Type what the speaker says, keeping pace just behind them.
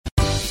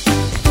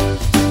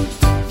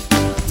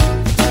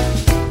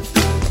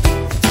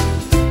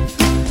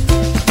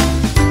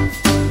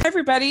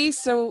everybody.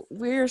 So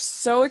we're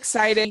so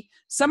excited.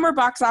 Summer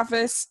box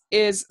office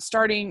is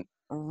starting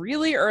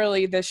really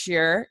early this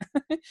year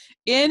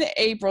in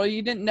April.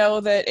 You didn't know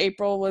that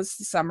April was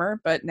the summer,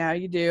 but now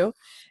you do.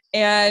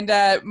 And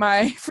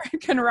my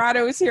friend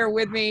Conrado is here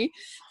with me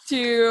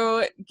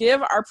to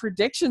give our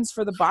predictions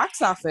for the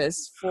box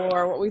office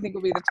for what we think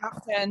will be the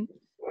top 10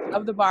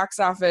 of the box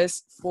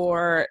office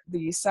for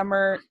the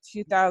summer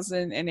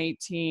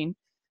 2018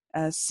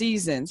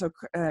 season. So,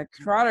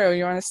 Conrado,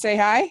 you want to say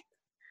hi?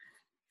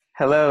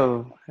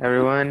 Hello,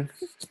 everyone.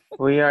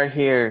 We are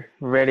here,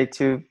 ready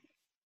to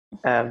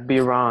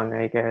be wrong,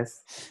 I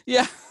guess.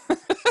 Yeah,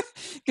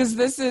 because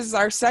this is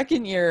our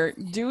second year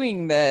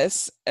doing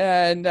this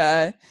and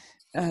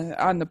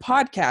on the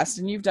podcast,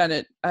 and you've done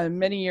it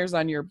many years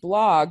on your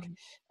blog,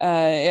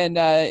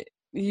 and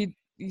you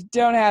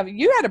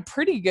had a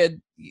pretty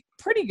good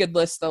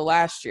list though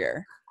last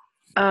year.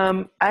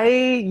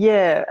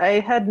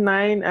 I had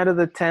 9 out of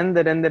the 10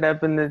 that ended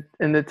up in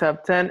the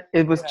top 10.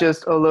 It was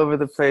just all over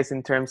the place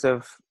in terms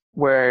of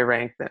where I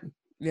ranked them.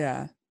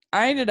 Yeah,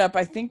 I ended up,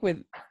 I think,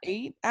 with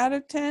 8 out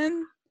of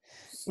 10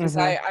 because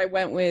I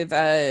went with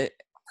I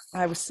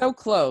was so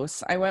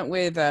close. I went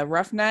with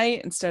Rough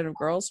Night instead of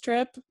Girls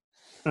Trip.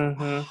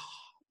 Right.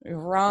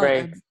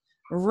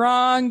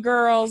 Wrong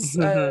girls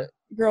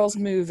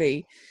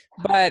movie.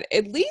 But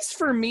at least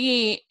for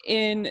me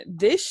in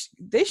this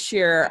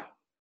year,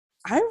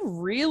 I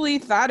really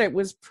thought it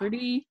was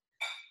pretty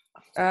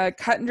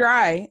cut and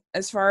dry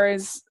as far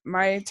as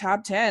my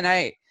top 10.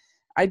 I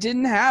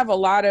didn't have a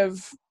lot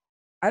of,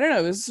 I don't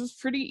know, this was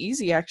pretty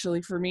easy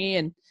actually for me,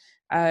 and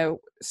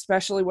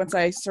especially once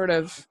I sort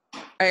of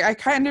I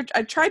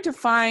tried to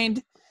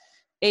find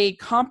a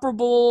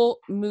comparable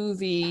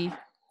movie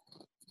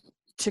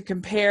to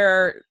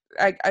compare.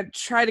 I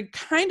try to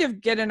kind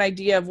of get an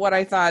idea of what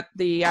I thought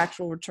the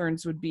actual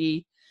returns would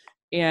be,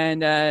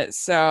 and yeah,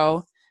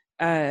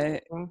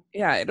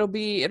 it'll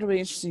be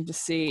interesting to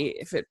see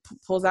if it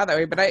pulls out that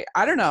way. But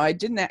I don't know. I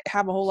didn't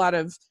have a whole lot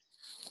of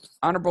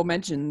honorable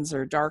mentions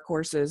or dark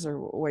horses or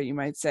what you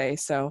might say.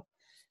 So,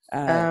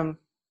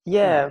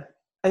 yeah,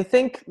 I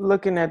think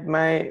looking at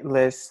my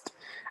list,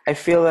 I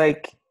feel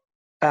like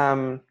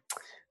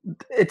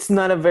it's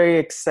not a very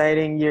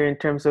exciting year in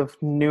terms of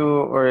new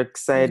or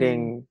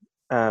exciting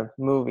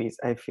movies.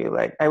 I feel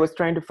like I was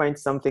trying to find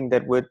something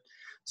that would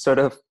sort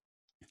of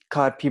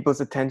caught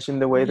people's attention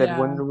the way that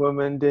Wonder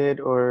Woman did,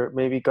 or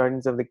maybe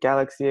Guardians of the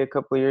Galaxy a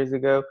couple of years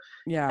ago.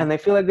 Yeah. And I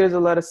feel like there's a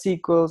lot of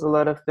sequels, a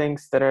lot of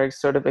things that are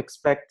sort of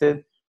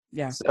expected.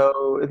 Yeah.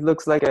 So it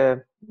looks like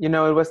it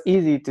was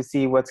easy to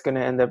see what's going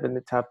to end up in the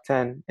top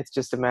 10. It's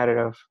just a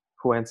matter of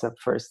who ends up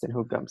first and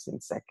who comes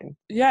in second.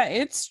 Yeah,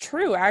 it's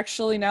true.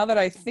 Actually, now that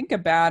I think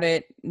about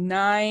it,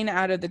 9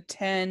 out of the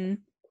 10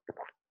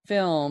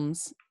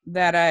 films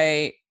that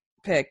I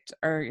picked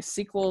are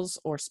sequels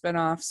or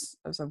spinoffs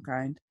of some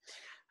kind.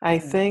 I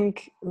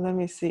think, let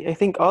me see. I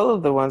think all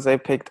of the ones I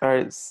picked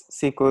are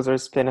sequels or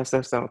spin-offs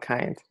of some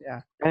kind. Yeah.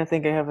 I don't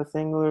think I have a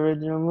single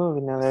original movie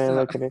now that I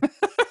look at it.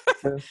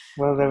 So,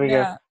 well, there we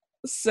go.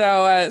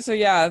 So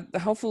yeah,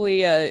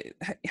 hopefully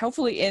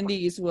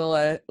indies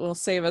will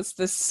save us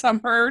this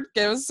summer,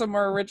 give us some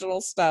more original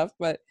stuff.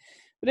 But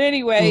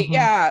anyway,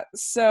 yeah.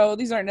 So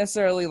these aren't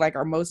necessarily like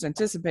our most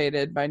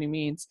anticipated by any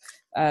means.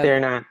 They're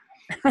not.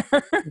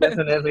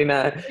 Definitely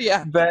not.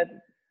 Yeah. But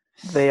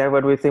they are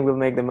what we think will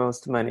make the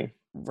most money.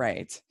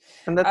 Right.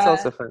 And that's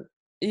also fun.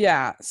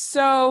 Yeah.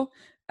 So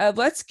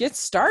let's get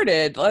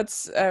started.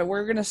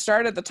 We're going to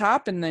start at the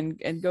top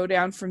and go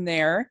down from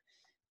there.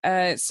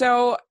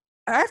 So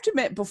I have to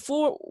admit,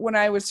 before, when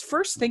I was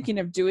first thinking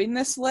of doing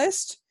this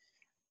list,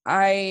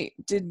 I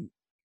did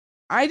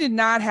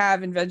not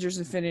have Avengers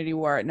Infinity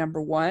War at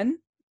number 1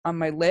 on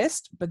my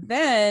list, but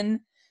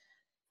then,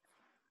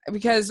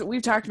 because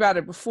we've talked about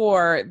it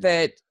before,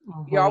 that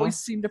you always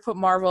seem to put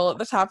Marvel at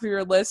the top of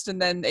your list,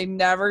 and then they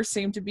never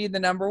seem to be the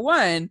number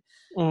 1.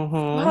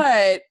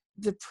 But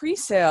the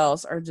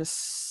pre-sales are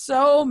just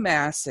so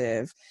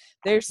massive.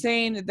 They're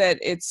saying that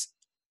it's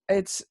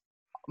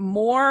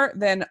more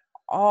than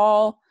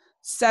all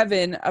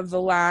 7 of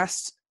the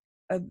last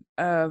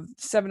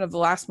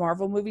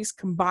Marvel movies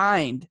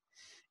combined.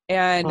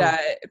 And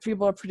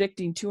people are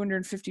predicting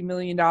 $250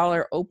 million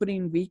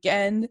opening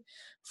weekend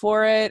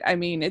for it. I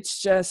mean,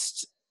 it's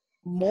just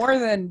more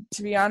than,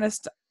 to be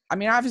honest, I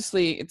mean,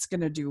 obviously it's going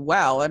to do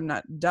well. I'm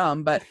not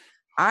dumb, but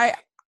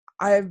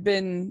I've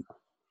been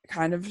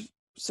kind of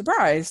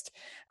surprised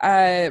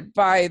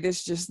by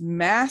this just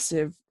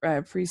massive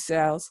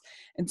pre-sales.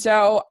 And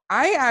so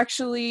I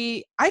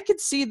could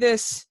see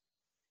this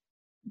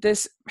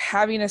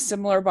having a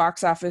similar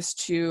box office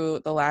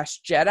to The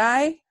Last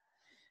Jedi.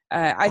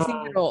 I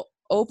think it'll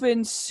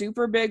open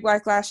super big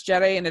like Last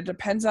Jedi, and it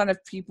depends on if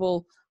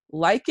people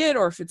like it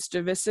or if it's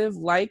divisive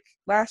like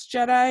Last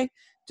Jedi,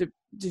 to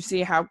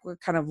see what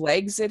kind of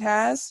legs it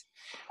has.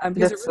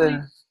 Because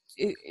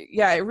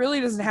it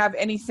really doesn't have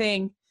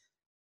anything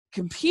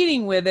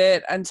competing with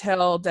it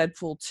until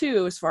Deadpool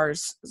 2 as far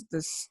as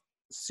this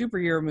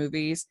superhero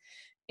movies,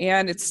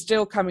 and it's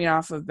still coming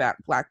off of that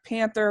Black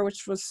Panther,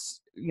 which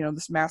was,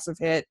 this massive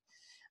hit.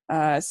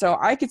 So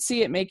I could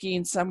see it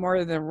making somewhere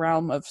in the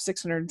realm of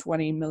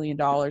 $620 million,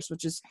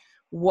 which is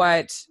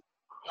what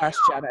Last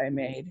Jedi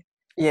made.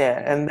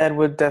 Yeah, and that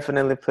would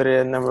definitely put it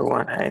at number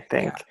one, I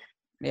think.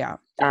 Yeah.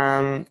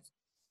 Um,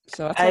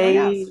 So that's what I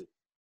have.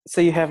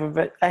 So you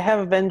have I have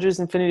Avengers: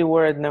 Infinity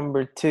War at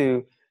number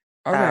two.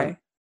 Okay.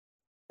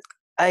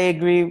 I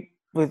agree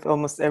with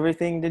almost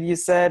everything that you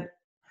said.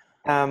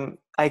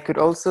 I could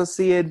also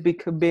see it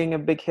being a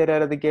big hit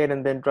out of the gate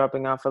and then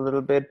dropping off a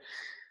little bit.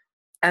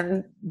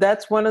 And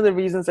that's one of the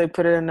reasons I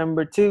put it at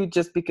number two,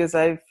 just because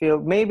I feel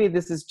maybe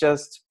this is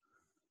just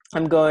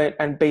I'm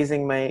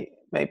basing my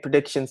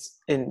predictions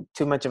in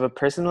too much of a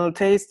personal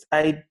taste.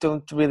 I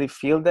don't really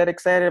feel that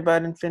excited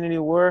about Infinity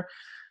War,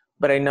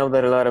 but I know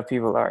that a lot of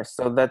people are.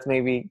 So that's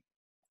maybe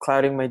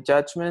clouding my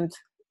judgment.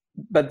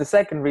 But the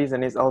second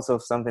reason is also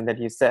something that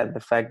you said, the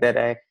fact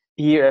that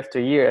year after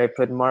year I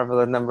put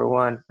Marvel at number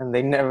one and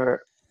they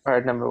never are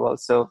at number one.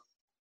 So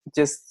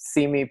just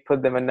see me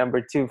put them at number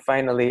two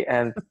finally,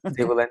 and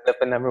they will end up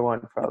at number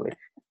one probably.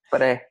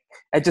 But I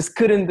just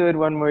couldn't do it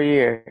one more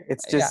year.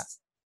 It's just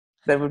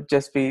that would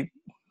just be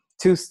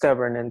too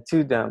stubborn and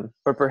too dumb,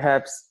 or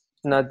perhaps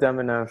not dumb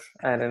enough.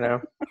 I don't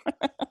know.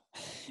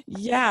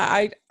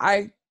 Yeah,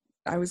 I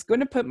was going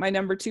to put my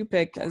number two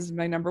pick as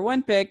my number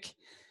one pick,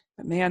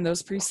 but man,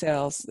 those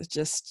pre-sales,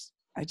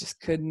 I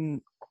just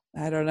couldn't.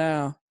 I don't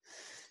know.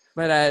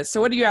 But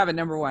so what do you have at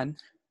number one?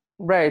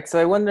 Right. So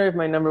I wonder if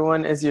my number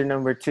one is your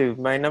number two.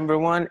 My number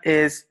one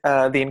is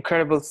The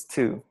Incredibles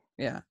 2.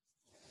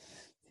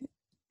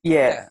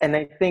 Yeah, and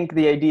I think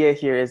the idea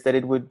here is that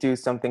it would do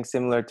something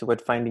similar to what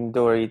Finding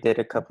Dory did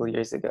a couple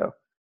years ago.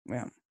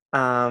 Yeah.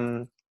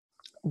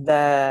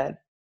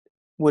 That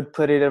would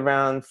put it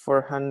around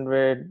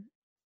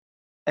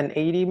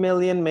 480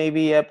 million,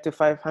 maybe up to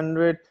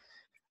 500.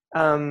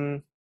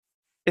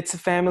 It's a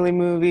family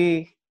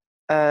movie.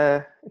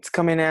 It's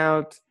coming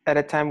out at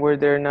a time where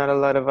there are not a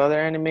lot of other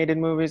animated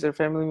movies or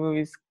family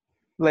movies,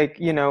 like,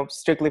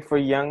 strictly for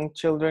young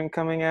children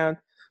coming out.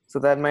 So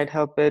that might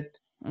help it.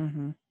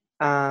 Mm-hmm.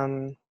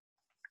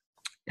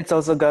 It's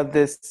also got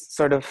this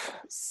sort of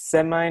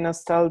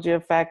semi-nostalgia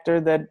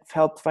factor that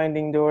helped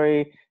Finding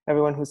Dory.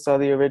 Everyone who saw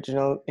the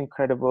original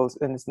Incredibles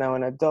and is now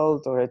an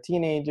adult or a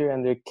teenager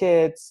and their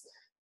kids,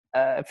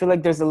 I feel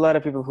like there's a lot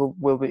of people who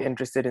will be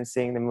interested in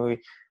seeing the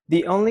movie.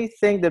 The only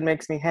thing that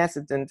makes me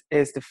hesitant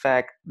is the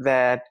fact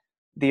that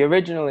the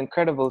original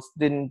Incredibles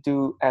didn't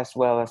do as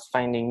well as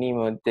Finding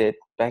Nemo did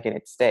back in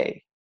its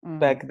day. Mm-hmm.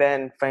 Back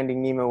then,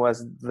 Finding Nemo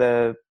was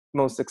the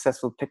most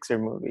successful Pixar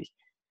movie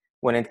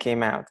when it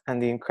came out,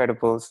 and The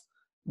Incredibles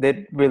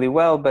did really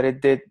well, but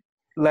it did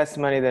less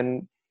money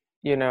than,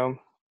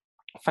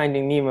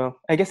 Finding Nemo.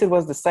 I guess it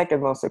was the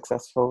second most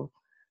successful,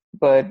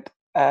 but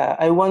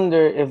I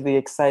wonder if the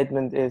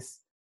excitement is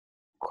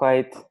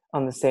quite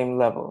on the same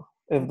level.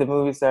 If the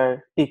movies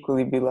are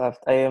equally beloved.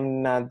 I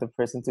am not the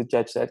person to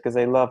judge that because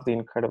I love The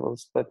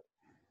Incredibles, but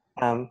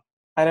I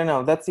don't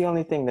know. That's the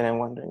only thing that I'm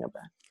wondering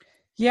about.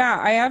 Yeah,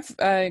 I have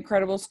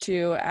Incredibles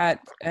 2 at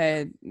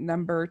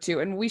number 2.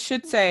 And we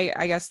should say,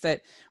 I guess,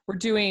 that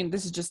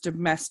this is just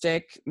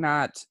domestic,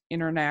 not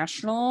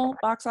international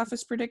box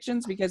office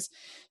predictions, because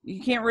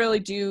you can't really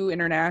do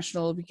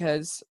international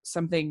because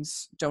some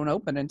things don't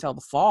open until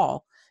the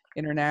fall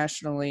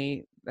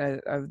internationally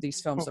of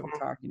these films that we're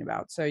talking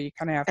about. So you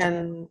kind of have to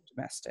do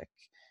domestic.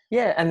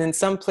 Yeah, and in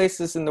some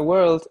places in the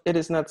world, it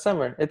is not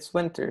summer, it's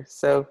winter.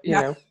 So, you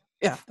know.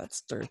 Yeah,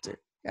 that's true too.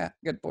 Yeah,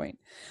 good point.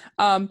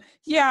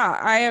 Yeah,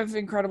 I have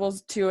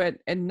Incredibles 2 at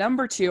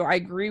number 2. I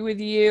agree with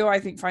you. I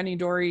think Finding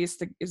Dory is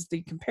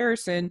the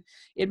comparison.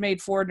 It made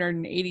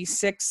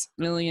 $486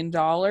 million,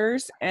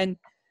 and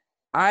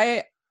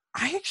I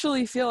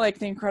actually feel like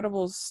The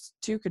Incredibles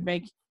 2 could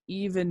make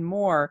even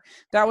more.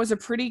 That was a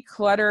pretty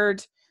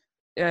cluttered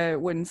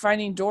when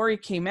Finding Dory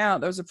came out.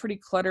 That was a pretty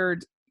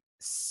cluttered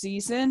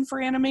season for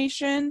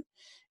animation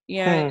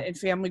and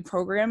family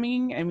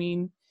programming. I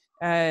mean.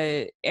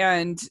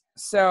 And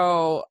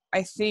so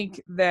I think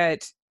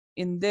that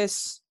in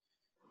this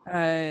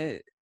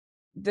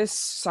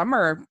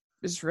summer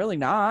is really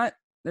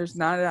there's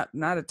not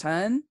a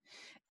ton.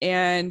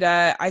 And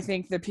I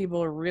think that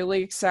people are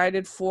really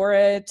excited for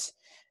it.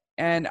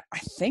 And I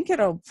think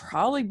it'll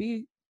probably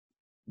be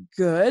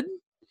good.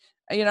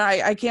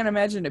 I can't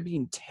imagine it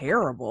being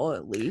terrible,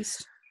 at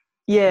least.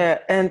 Yeah,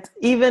 and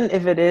even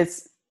if it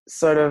is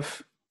sort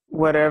of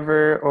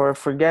whatever or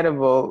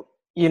forgettable,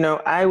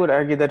 I would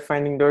argue that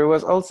Finding Dory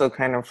was also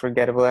kind of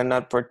forgettable and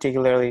not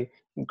particularly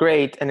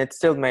great, and it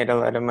still made a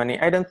lot of money.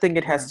 I don't think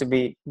it has to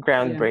be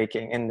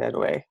groundbreaking in that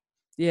way.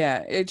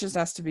 Yeah, it just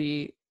has to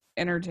be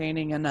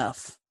entertaining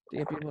enough to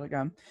get people to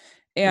come.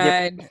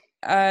 And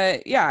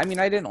I mean,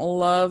 I didn't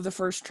love the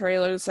first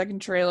trailer. The second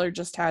trailer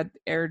just had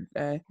aired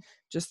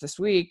just this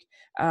week,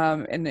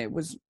 and it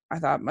was, I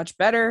thought, much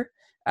better.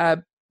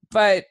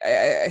 But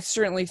I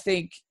certainly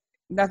think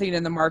nothing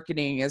in the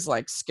marketing is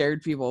like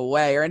scared people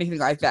away or anything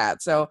like that.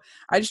 So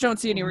I just don't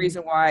see any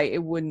reason why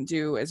it wouldn't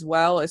do as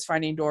well as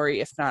Finding Dory,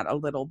 if not a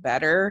little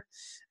better.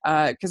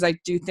 Because I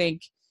do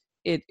think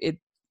it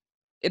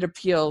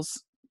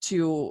appeals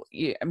to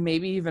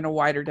maybe even a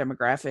wider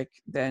demographic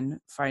than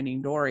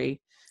Finding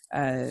Dory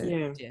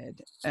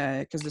did,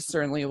 because it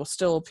certainly will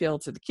still appeal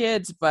to the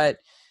kids, but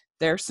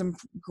there's some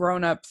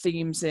grown-up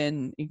themes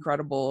in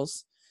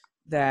Incredibles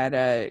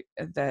that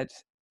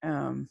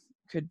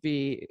could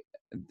be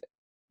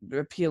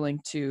appealing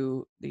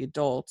to the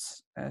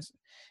adults,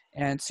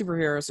 and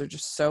superheroes are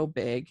just so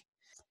big.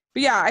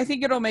 But yeah, I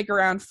think it'll make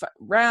around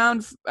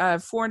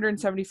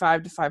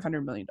 $475 to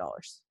 $500 million.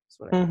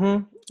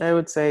 I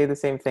would say the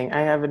same thing.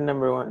 I have it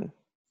number 1.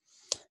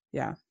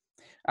 Yeah.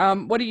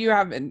 What do you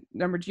have in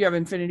number? Do you have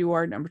Infinity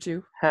War number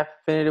 2? Have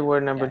Infinity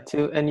War number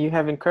 2, and you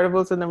have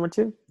Incredibles at number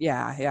 2.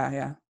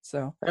 Yeah.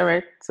 So. All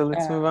right, so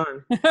let's move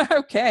on.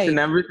 Okay. To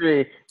number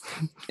 3.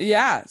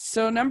 Yeah.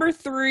 So number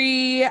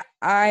 3,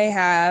 I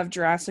have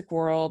Jurassic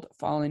World: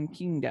 Fallen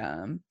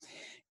Kingdom.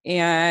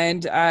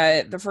 And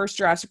the first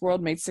Jurassic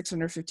World made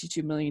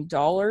 $652 million,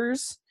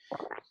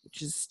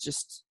 which is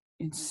just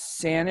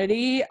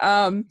insanity.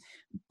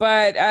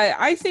 But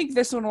I think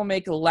this one will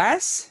make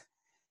less,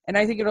 and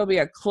I think it'll be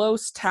a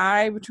close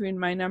tie between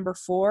my number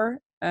 4.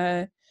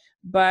 But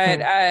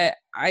I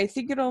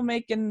think it'll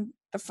make in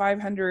the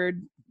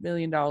 $500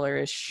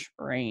 million-ish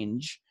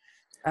range.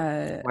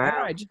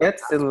 Wow,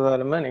 that's still a lot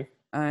of money.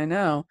 I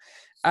know.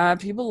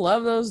 People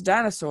love those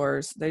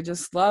dinosaurs. They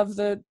just love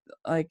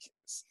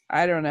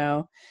I don't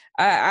know.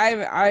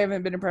 I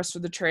haven't been impressed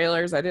with the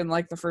trailers. I didn't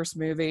like the first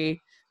movie,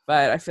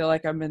 but I feel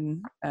like I'm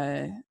in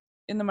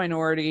the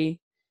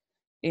minority,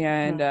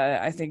 and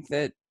I think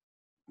that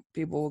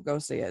people will go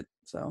see it.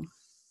 So,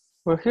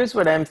 well, here's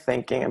what I'm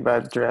thinking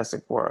about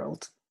Jurassic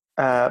World.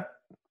 I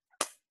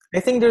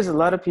think there's a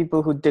lot of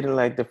people who didn't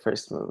like the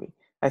first movie.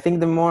 I think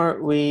the more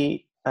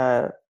we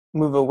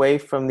move away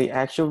from the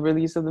actual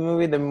release of the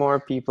movie, the more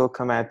people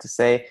come out to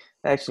say it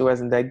actually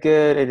wasn't that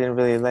good. I didn't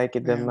really like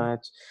it that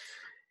much.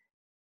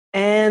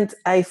 And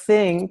I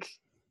think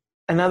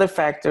another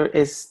factor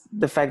is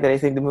the fact that I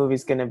think the movie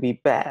is going to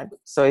be bad.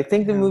 So I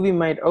think the movie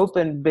might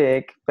open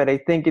big, but I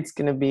think it's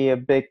going to be a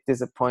big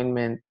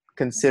disappointment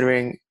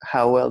considering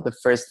how well the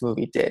first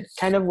movie did.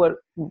 Kind of what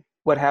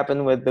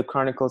happened with the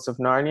Chronicles of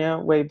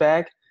Narnia way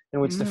back,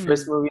 in which the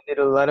first movie did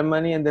a lot of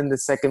money, and then the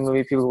second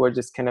movie people were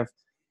just kind of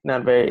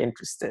not very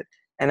interested.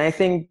 And I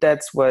think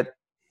that's what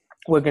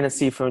we're going to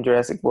see from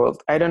Jurassic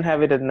World. I don't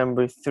have it at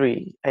number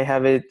 3. I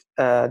have it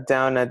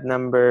down at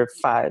number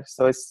 5.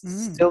 So it's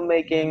still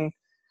making,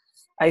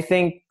 I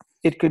think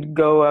it could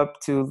go up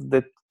to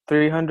the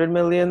 300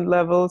 million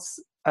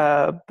levels,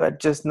 but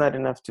just not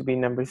enough to be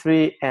number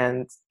 3,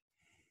 and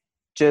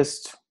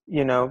just,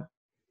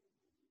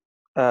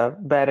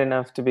 bad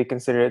enough to be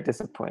considered a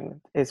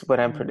disappointment is what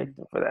I'm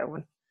predicting for that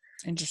one.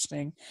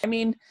 Interesting. I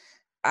mean,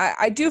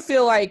 I do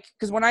feel like,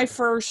 because when I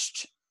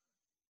first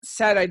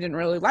said I didn't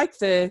really like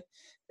the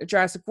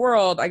Jurassic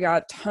World, I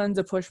got tons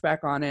of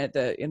pushback on it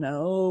that,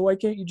 why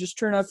can't you just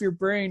turn off your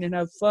brain and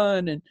have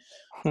fun and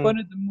fun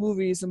at the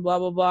movies and blah,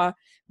 blah, blah.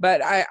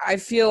 But I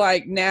feel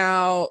like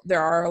now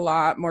there are a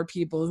lot more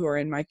people who are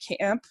in my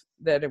camp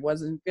that it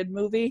wasn't a good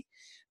movie.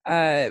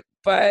 But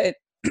I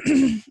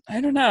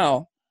don't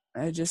know.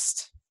 I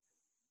just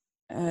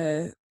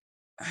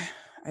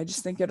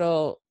think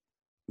it'll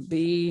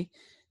be,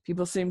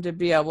 people seem to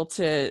be able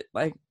to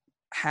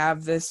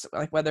have this,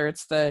 whether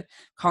it's the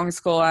Kong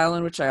Skull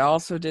Island, which I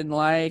also didn't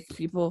like.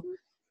 People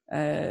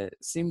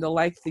seem to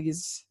like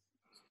these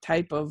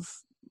type of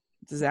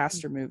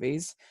disaster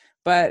movies,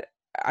 but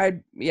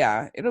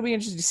it'll be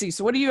interesting to see.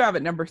 So what do you have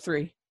at number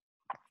 3?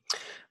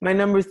 My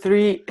number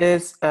 3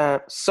 is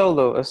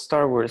Solo, a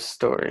Star Wars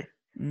story,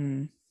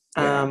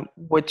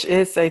 which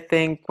is, I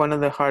think, one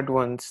of the hard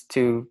ones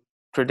to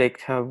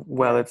predict how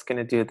well it's going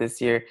to do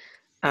this year,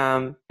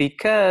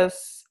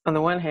 because on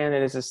the one hand,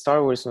 it is a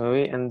Star Wars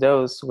movie, and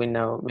those, we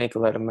know, make a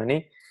lot of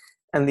money.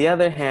 On the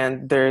other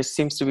hand, there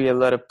seems to be a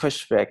lot of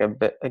pushback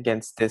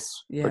against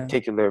this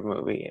particular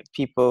movie.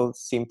 People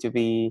seem to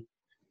be,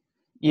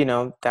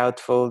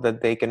 doubtful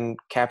that they can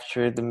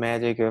capture the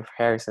magic of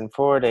Harrison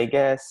Ford, I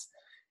guess.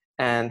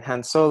 And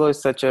Han Solo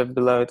is such a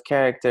beloved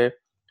character.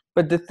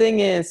 But the thing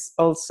is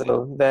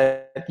also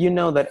that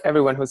that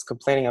everyone who's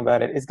complaining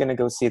about it is going to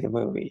go see the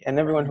movie. And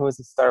everyone who is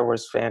a Star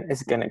Wars fan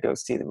is going to go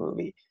see the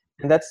movie.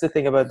 And that's the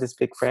thing about this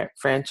big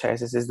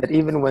franchises, is that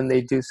even when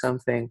they do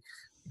something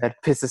that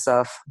pisses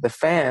off the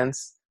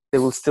fans, they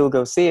will still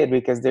go see it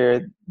because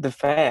they're the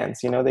fans.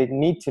 They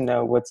need to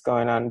know what's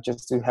going on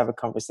just to have a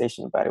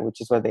conversation about it,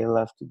 which is what they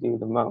love to do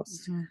the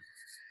most.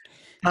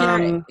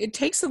 It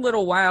takes a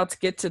little while to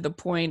get to the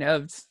point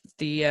of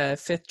the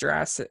fifth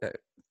to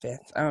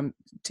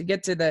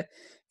get to the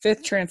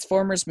 5th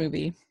Transformers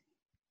movie.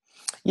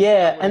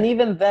 Yeah, and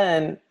even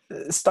then,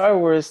 Star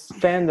Wars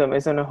fandom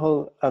is on a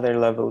whole other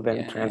level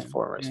than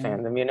Transformers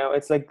fandom.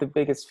 It's like the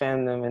biggest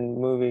fandom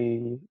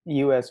in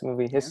U.S.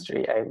 movie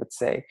history, I would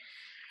say.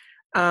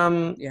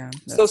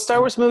 So Star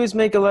Wars movies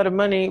make a lot of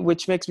money,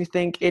 which makes me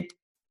think it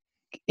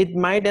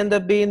might end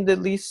up being the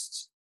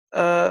least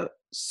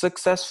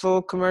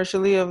successful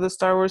commercially of the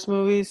Star Wars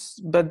movies,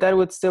 but that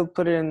would still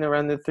put it in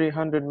around the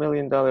 $300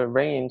 million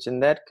range,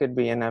 and that could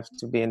be enough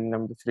to be in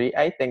number 3.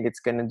 I think it's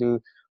going to do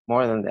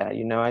more than that.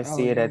 You know, I Oh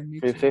see it yeah, at me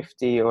too.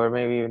 350 or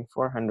maybe even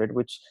 400,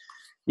 which,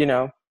 you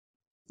know,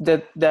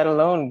 that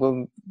alone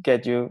will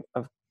get you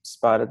a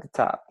spot at the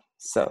top.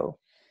 So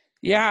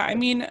Yeah, I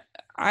mean,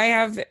 I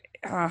have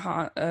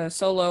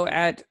Solo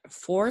at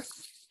fourth.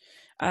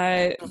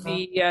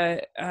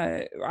 Mhm.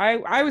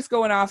 I was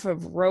going off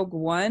of Rogue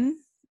One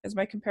as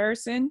my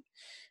comparison,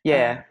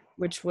 Yeah.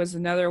 which was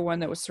another one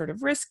that was sort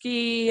of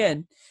risky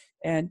and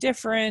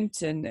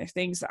different and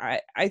things.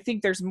 I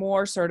think there's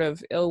more sort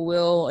of ill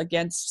will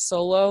against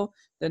Solo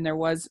than there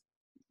was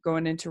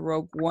going into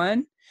Rogue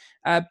One.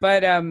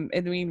 But I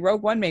mean,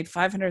 Rogue One made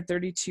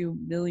 $532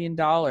 million.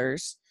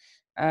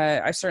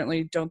 I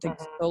certainly don't think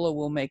Mhm. Solo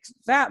will make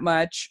that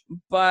much,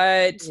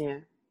 but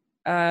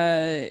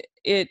Yeah.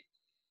 it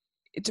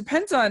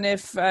depends on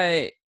if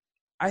I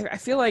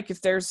feel like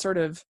if there's sort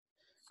of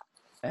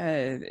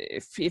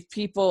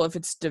if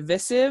it's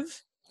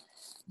divisive,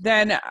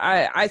 then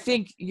I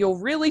think you'll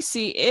really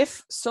see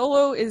if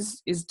Solo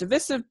is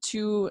divisive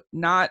to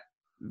not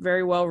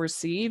very well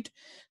received.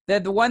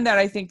 That the one that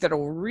I think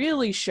that'll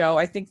really show,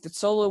 I think that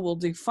Solo will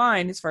do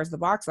fine as far as the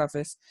box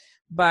office,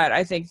 but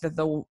I think that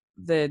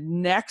the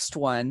next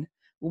one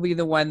will be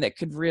the one that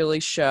could really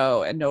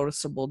show a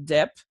noticeable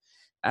dip,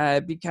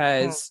 Hmm.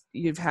 because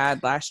you've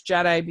had Last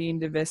Jedi being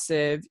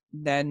divisive,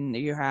 then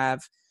you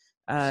have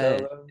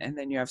Solo. and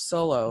then you have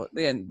Solo.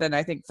 Then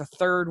I think the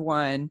third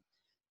one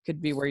could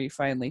be where you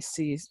finally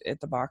see at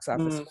the box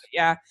office. Mm. But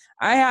yeah,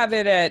 I have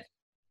it at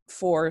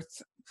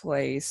fourth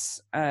place.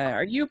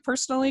 Are you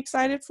personally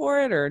excited for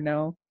it or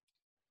no?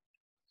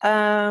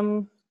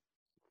 Um,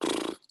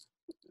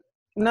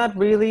 Not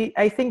really.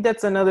 I think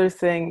that's another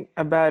thing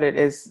about it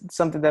is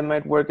something that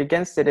might work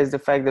against it is the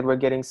fact that we're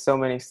getting so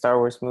many Star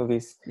Wars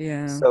movies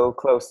Yeah. so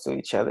close to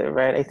each other,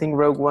 right? I think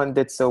Rogue One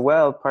did so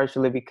well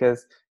partially because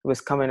it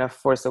was coming off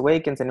Force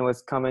Awakens and it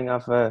was coming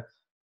off a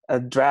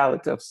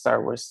drought of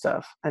Star Wars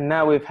stuff. And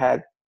now we've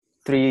had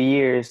 3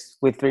 years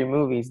with 3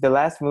 movies. The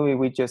last movie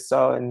we just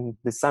saw in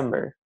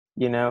December,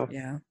 you know,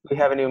 Yeah. we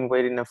haven't even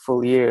waited a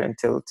full year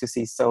until to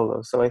see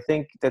Solo. So I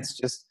think Yeah. that's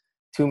just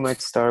too much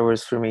Star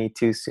Wars for me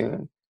too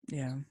soon.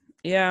 Yeah.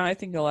 Yeah, I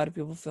think a lot of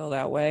people feel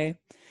that way.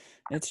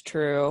 It's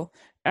true.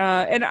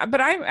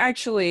 But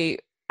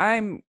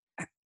I'm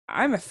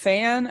I'm a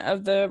fan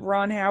of the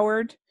Ron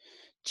Howard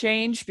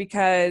change,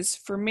 because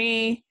for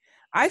me,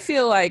 I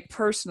feel like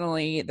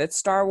personally that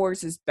Star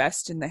Wars is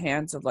best in the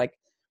hands of like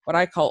what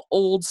I call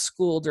old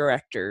school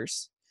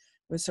directors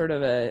with sort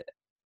of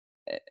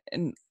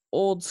an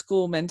old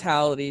school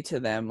mentality to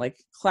them, like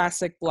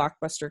classic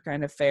blockbuster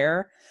kind of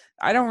fare.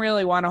 I don't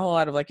really want a whole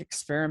lot of like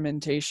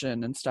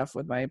experimentation and stuff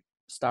with my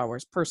Star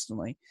Wars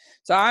personally.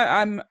 So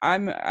I'm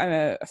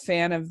a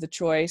fan of the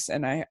choice,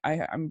 and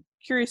I'm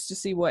curious to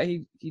see what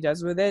he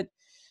does with it.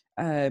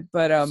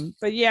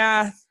 But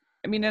yeah,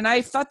 I mean, and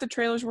I thought the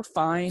trailers were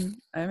fine.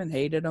 I haven't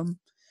hated them,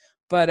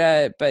 but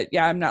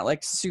yeah, I'm not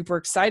like super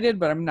excited,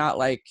 but I'm not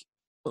like,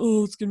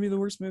 oh, it's gonna be the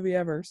worst movie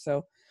ever.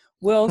 So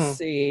we'll Hmm.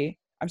 see.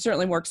 I'm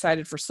certainly more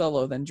excited for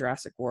Solo than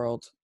Jurassic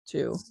World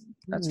too.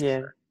 That's for Yeah.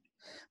 sure.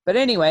 But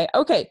anyway,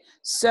 okay.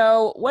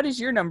 So what is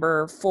your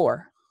number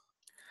four?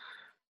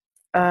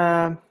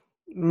 Um,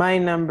 my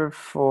number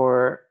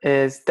 4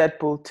 is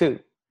Deadpool 2.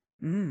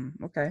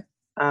 Okay.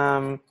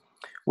 Um,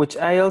 which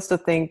I also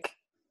think,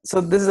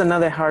 so this is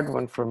another hard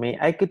one for me.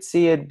 I could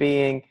see it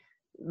being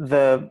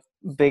the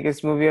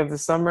biggest movie of the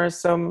summer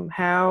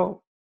somehow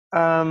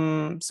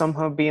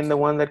being the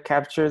one that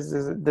captures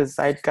the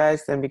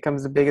zeitgeist and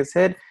becomes the biggest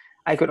hit.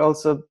 I could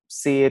also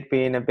see it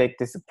being a big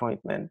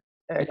disappointment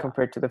Yeah.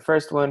 compared to the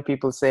first one.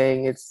 People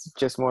saying it's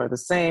just more of the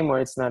same, or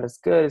it's not as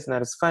good, it's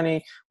not as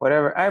funny,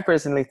 whatever. I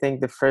personally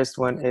think the first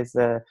one is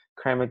a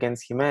crime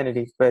against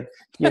humanity, but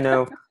you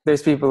know,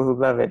 there's people who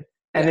love it,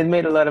 and Yeah. it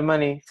made a lot of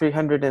money,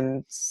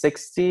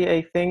 360,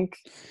 I think,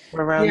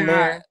 around Yeah.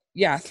 there.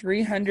 Yeah.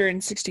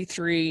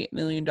 $363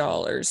 million.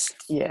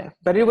 Yeah,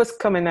 but it was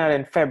coming out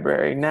in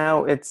February.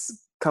 Now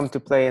it's come to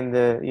play in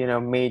the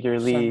major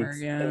Summer.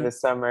 leagues in Yeah. the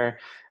summer.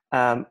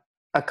 Um,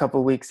 a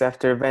couple weeks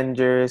after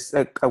Avengers,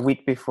 a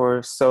week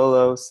before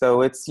Solo.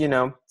 So it's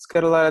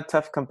got a lot of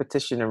tough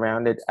competition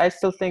around it. I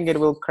still think it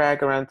will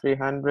crack around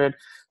 300,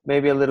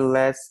 maybe a little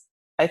less.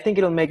 I think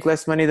it'll make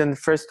less money than the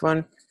first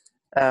one,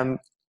 um,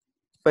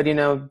 but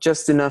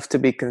just enough to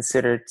be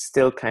considered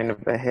still kind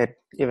of a hit,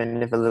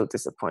 even if a little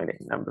disappointing.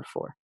 Number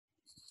 4.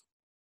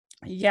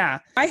 Yeah.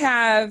 I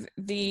have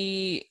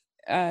the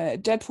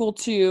Deadpool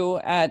 2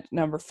 at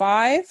number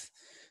 5.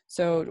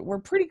 So we're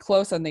pretty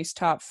close on these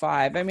top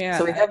 5. I mean,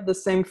 So we have the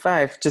same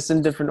 5, just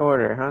in different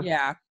order, huh?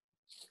 yeah.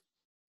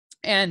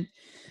 And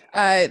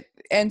uh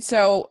and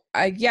so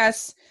I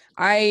guess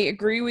I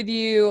agree with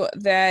you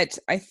that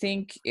I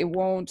think it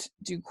won't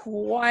do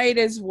quite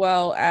as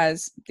well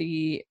as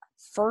the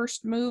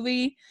first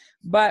movie,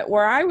 but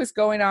where I was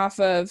going off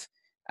of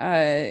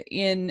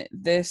in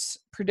this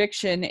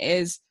prediction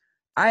is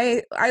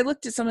I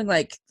looked at something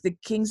like the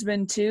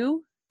Kingsman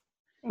 2,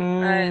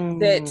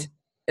 that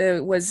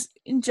Mm, was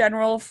in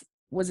general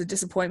was a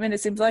disappointment, it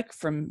seems like,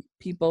 from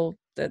people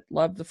that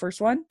loved the first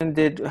one. And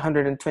did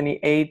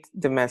 128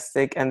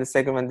 domestic, and the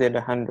second one did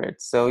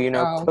 100. So, Oh,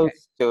 okay.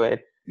 close to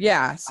it.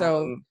 Yeah.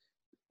 So,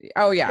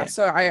 yeah.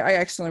 So I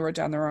accidentally wrote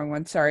down the wrong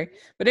one. Sorry.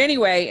 But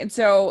anyway, and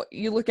so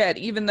you look at,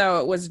 even though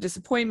it was a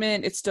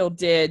disappointment, it still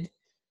did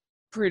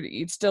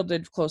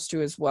close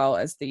to as well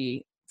as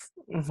the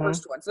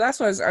first one. So that's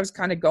what I was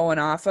kind of going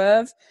off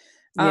of.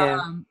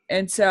 Yeah.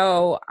 And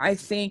so I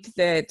think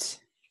that,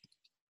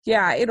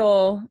 yeah,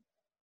 it'll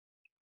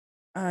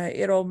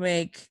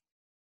make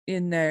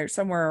in there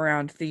somewhere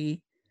around the,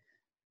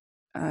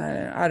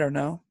 I don't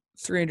know,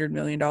 $300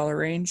 million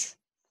range.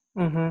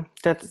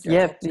 That's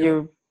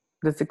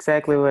that's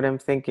exactly what I'm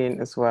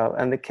thinking as well.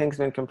 And the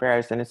Kingsman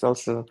comparison is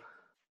also,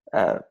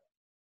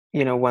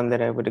 one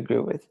that I would agree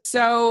with.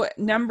 So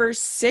number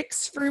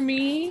 6 for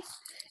me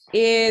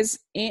is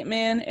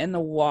Ant-Man and the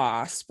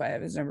Wasp. I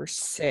have as number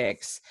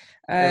 6.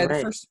 The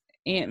first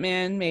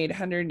Ant-Man made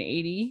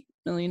 $180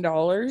 million.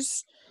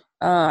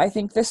 I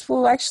think this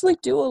will actually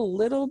do a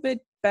little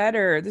bit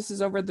better. This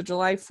is over the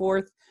July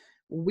 4th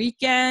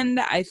weekend.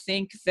 I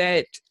think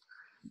that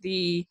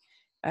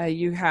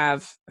you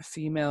have a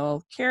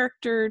female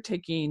character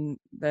taking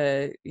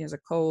he has a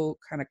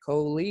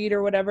co-lead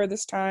or whatever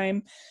this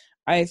time.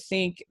 I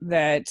think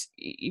that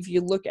if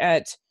you look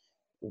at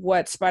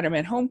what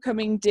Spider-Man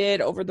Homecoming did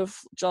over the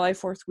July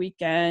 4th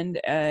weekend,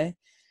 I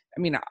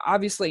mean,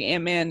 obviously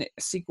Ant-Man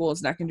sequel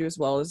is not going to do as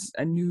well as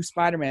a new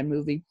Spider-Man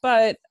movie,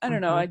 but I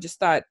don't know. I just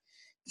thought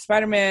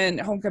Spider-Man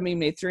Homecoming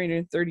made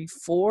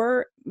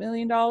 $334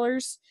 million.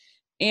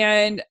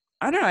 And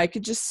I don't know, I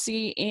could just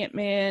see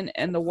Ant-Man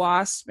and the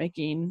Wasp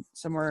making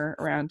somewhere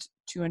around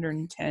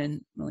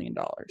 $210 million.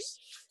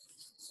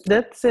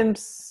 That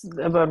seems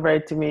about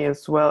right to me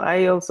as well.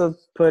 I also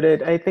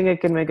I think I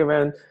can make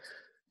around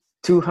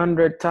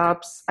 200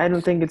 tops. I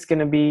don't think it's going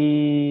to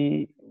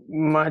be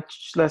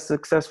much less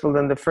successful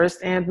than the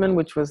first Ant-Man,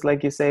 which was,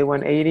 like you say,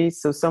 180.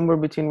 So somewhere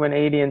between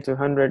 180 and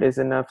 200 is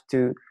enough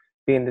to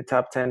be in the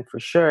top 10 for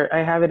sure.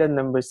 I have it at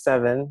number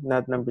 7,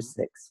 not number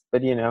 6,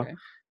 but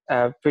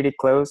pretty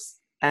close.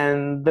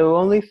 And the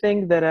only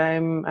thing that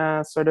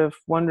I'm sort of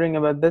wondering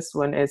about this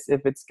one is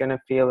if it's going to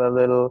feel a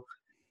little,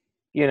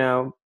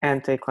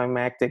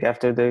 anticlimactic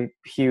after the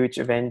huge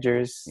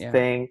Avengers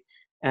thing.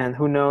 And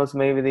who knows,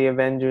 maybe the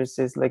Avengers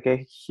is like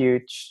a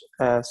huge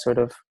sort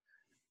of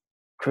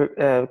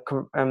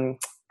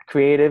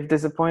creative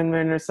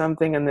disappointment or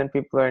something, and then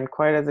people aren't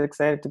quite as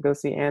excited to go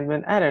see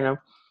Ant-Man. I don't know.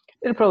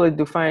 It'll probably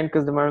do fine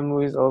because the Marvel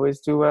movies always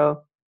do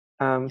well.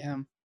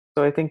 So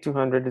I think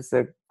 200 is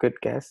a good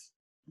guess.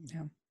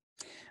 Yeah.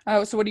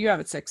 So what do you have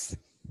at 6?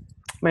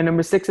 My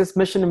number 6 is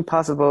Mission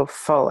Impossible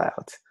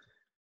Fallout,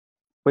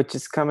 which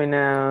is coming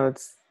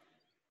out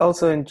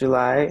also in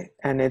July,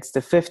 and it's the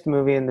 5th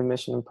movie in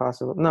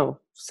the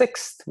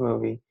sixth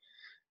movie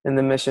in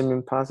the Mission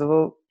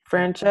Impossible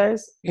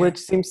franchise, which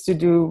seems to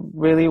do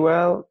really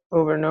well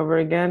over and over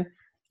again.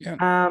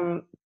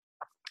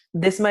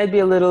 This might be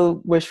a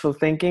little wishful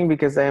thinking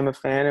because I am a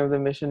fan of the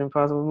Mission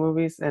Impossible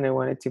movies, and I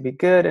want it to be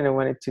good, and I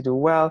want it to do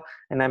well,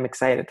 and I'm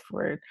excited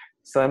for it.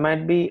 So I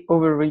might be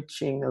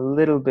overreaching a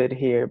little bit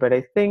here, but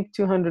I think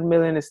 200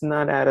 million is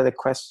not out of the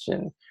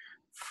question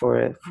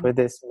for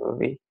this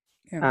movie.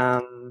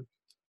 I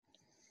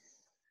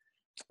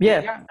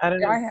don't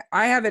know.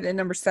 I have it at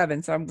number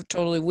 7, so I'm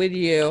totally with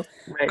you.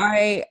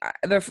 Right.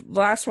 The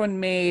last one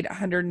made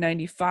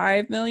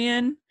 195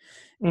 million,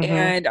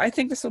 and I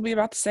think this will be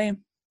about the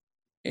same.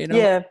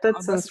 That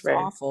sounds right.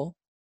 Awful,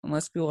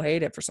 unless people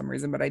hate it for some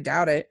reason, but I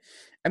doubt it.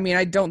 I mean,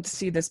 I don't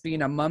see this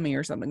being a Mummy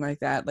or something like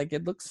that. Like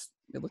it looks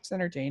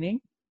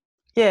entertaining.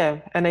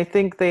 Yeah, and I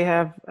think they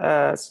have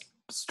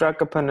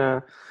struck upon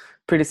a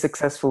pretty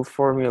successful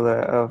formula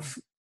of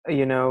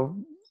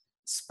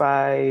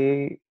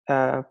spy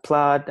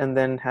plot, and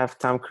then have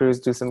Tom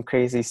Cruise do some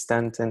crazy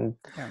stunt and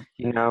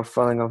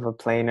falling off a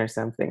plane or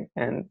something,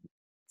 and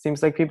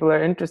seems like people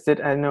are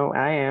interested. I know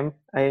I am.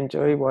 I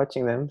enjoy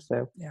watching them.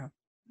 So yeah,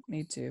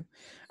 me too.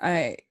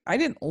 I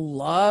didn't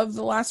love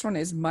the last one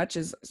as much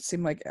as it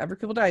seemed like other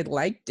people did. I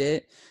liked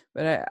it,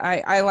 but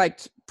I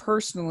liked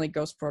personally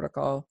Ghost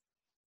Protocol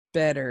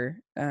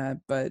better,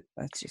 but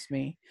that's just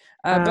me.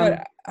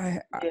 But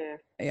I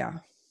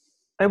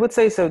would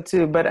say so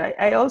too, but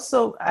I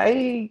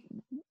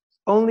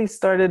only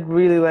started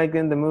really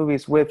liking the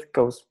movies with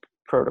Ghost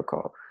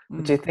Protocol,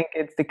 which I think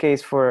it's the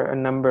case for a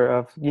number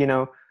of,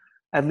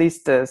 at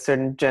least a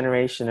certain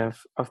generation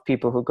of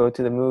people who go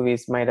to the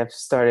movies might have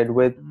started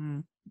with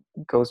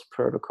Ghost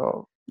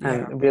Protocol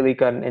and really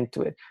gotten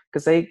into it.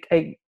 Because I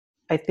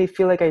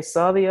feel like I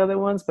saw the other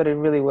ones, but I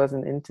really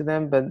wasn't into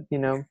them. But,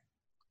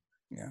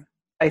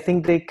 I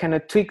think they kind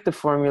of tweaked the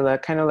formula,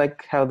 kind of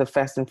like how the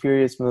Fast and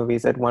Furious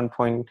movies at one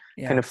point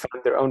kind of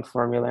found their own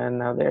formula, and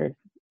now they're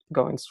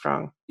going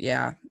strong.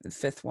 Yeah, the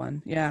 5th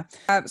one. Yeah.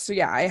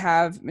 I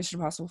have Mission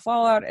Impossible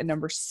Fallout at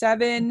number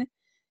 7.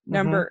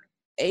 Number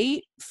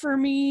 8 for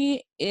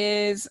me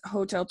is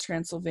Hotel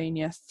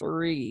Transylvania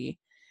 3.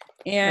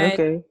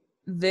 And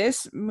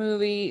this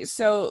movie,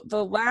 so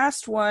the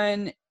last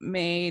one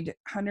made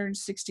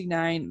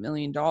 $169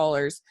 million.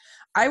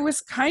 I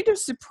was kind of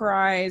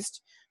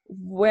surprised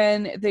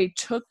when they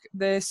took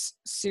this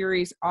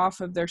series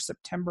off of their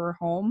September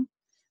home,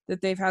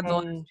 that they've had the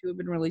last two have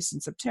been released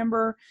in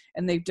September,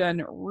 and they've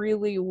done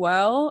really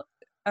well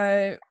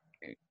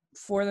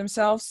for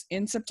themselves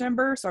in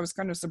September. So I was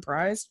kind of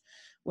surprised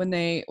when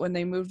they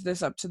moved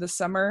this up to the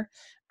summer.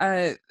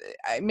 It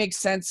makes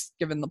sense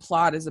given the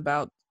plot is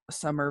about a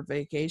summer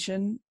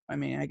vacation. I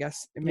mean, I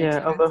guess it makes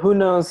sense. Although who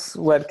knows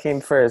what came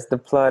first, the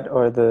plot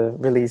or the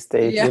release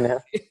date, Yeah. you know?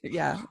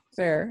 Yeah,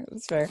 fair.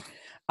 That's fair.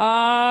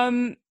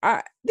 I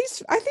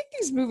think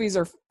these movies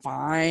are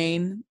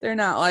fine. They're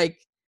not like,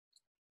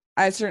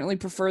 I certainly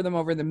prefer them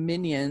over the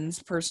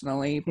Minions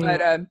personally,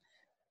 but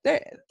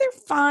they're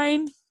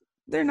fine.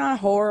 They're not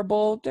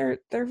horrible. They're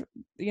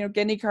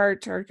Gendy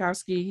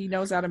Tartakovsky, he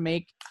knows how to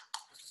make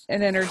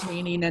an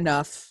entertaining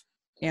enough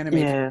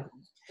animated. Yeah.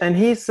 And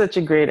he's such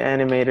a great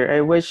animator.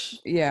 I wish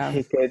Yeah.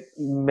 he could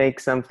make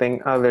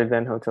something other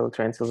than Hotel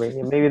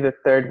Transylvania. Maybe the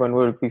third one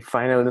would be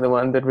finally the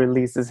one that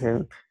releases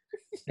him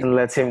and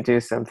lets him do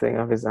something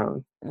of his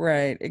own.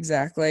 Right,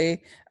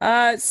 exactly.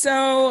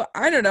 So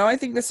I don't know. I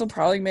think this will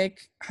probably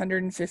make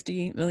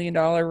 $150 million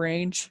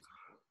range.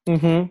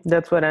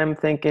 That's what I'm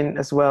thinking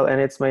as well,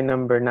 and it's my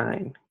number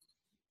 9.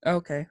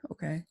 Okay.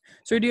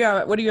 So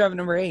what do you have at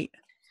number 8?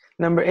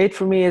 Number 8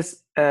 for me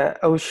is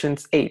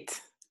Ocean's 8.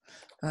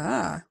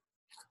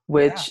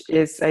 Which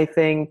is, I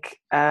think,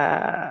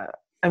 I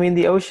mean,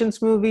 the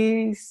Ocean's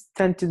movies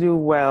tend to do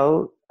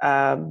well.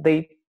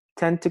 They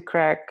tend to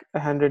crack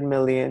 100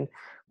 million,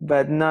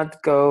 but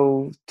not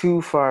go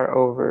too far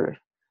over.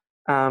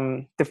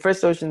 The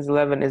first Ocean's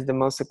 11 is the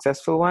most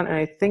successful one, and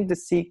I think the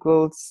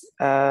sequels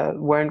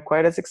weren't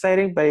quite as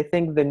exciting. But I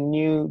think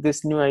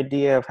this new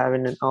idea of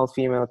having an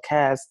all-female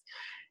cast,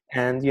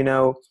 and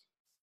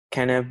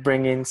kind of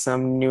bringing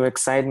some new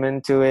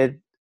excitement to it,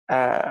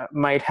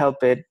 might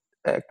help it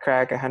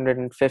crack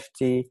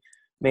 150,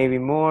 maybe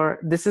more.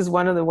 This is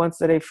one of the ones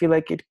that I feel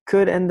like it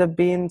could end up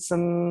being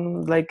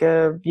some like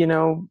a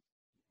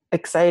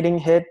exciting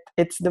hit.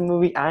 It's the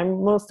movie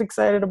I'm most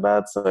excited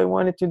about, so I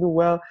want it to do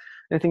well.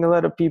 I think a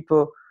lot of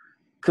people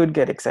could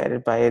get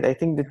excited by it. I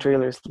think the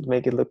trailers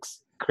make it look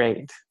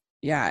great.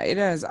 Yeah, it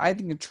is. I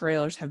think the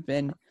trailers have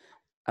been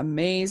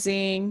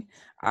amazing.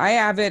 I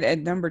have it at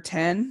number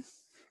 10.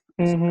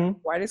 So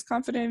quite as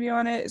confident of you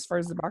on it as far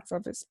as the box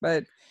office,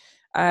 but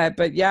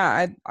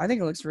yeah, I think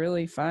it looks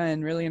really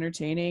fun, really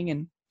entertaining,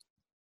 and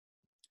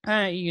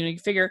you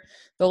figure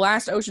the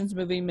last Ocean's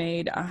movie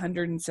made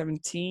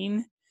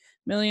 $117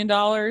 million,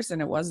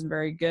 and it wasn't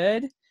very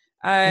good.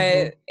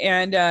 And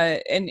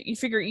you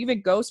figure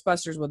even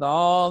Ghostbusters, with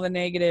all the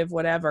negative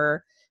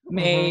whatever,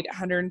 made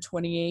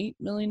 $128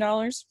 million.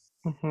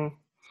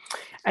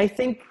 I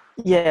think,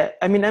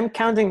 I mean, I'm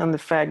counting on the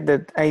fact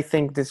that I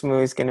think this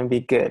movie is going to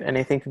be good, and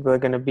I think people are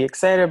going to be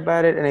excited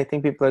about it, and I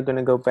think people are going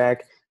to go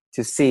back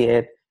to see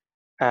it,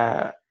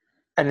 and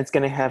it's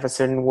going to have a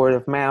certain word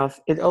of mouth.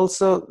 It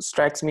also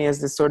strikes me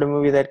as the sort of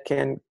movie that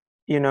can,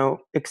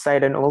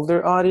 excite an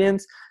older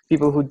audience,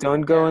 people who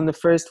don't go in the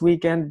first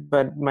weekend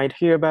but might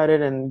hear about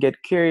it and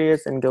get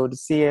curious and go to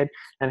see it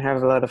and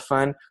have a lot of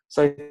fun.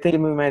 So I think the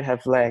movie might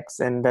have legs,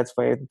 and that's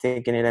why I'm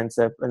thinking it ends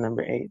up at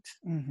number 8.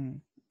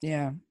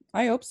 Yeah,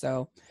 I hope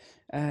so.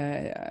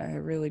 I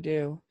really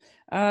do.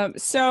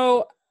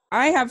 So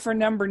I have for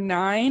number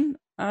 9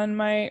 on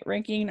my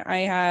ranking, I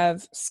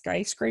have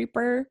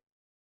Skyscraper.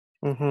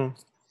 I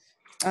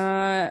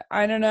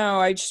don't know.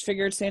 I just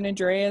figured San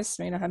Andreas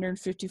made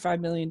 $155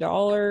 million.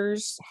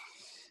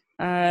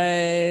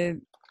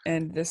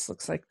 And this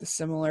looks like the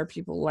similar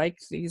people like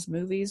these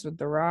movies with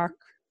The Rock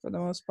for the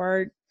most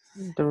part.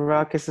 The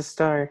Rock is a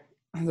star.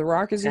 The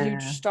Rock is a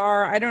huge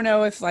star. I don't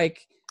know if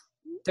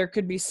there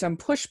could be some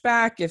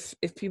pushback if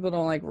people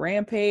don't like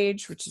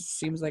Rampage, which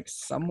seems like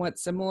somewhat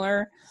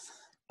similar.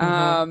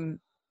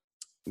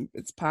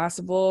 It's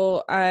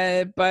possible,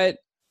 but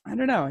I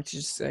don't know. I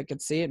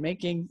could see it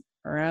making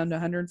around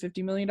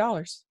 $150 million.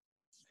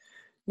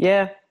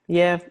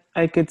 Yeah,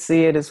 I could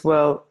see it as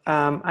well.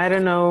 I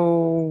don't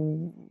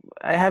know.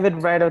 I have it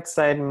right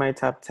outside my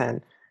top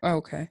 10.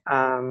 Okay.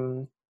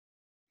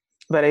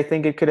 But I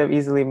think it could have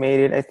easily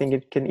made it. I think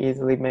it can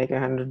easily make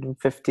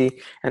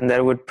 150, and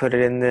that would put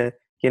it in the,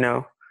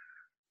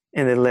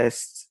 in the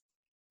list.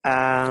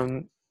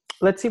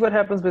 Let's see what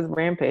happens with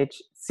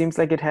Rampage. Seems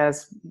like it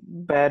has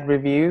bad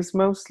reviews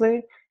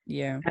mostly.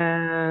 Yeah.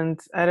 And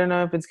I don't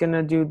know if it's going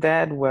to do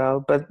that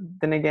well. But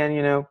then again,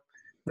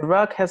 The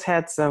Rock has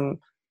had some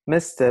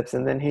missteps,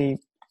 and then he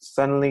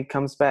suddenly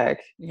comes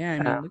back. Yeah,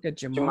 I mean, look at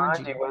Jumanji.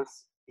 Jumanji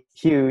was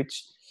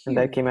huge, and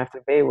that came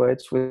after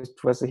Baywatch,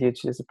 which was a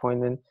huge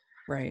disappointment.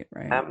 Right.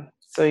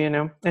 So,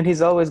 and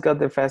he's always got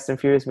the Fast and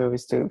Furious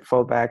movies to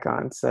fall back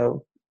on.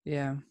 So,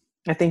 yeah,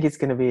 I think it's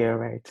going to be all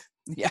right.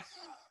 Yeah.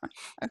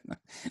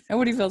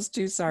 Nobody feels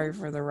too sorry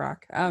for The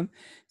Rock.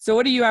 So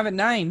what do you have at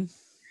 9?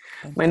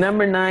 My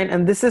number 9,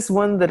 and this is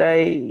one that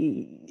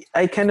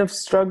I kind of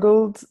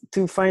struggled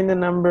to find a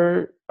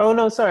number. Oh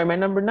no, sorry. My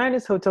number 9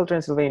 is Hotel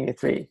Transylvania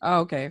 3. Oh,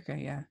 okay,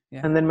 yeah,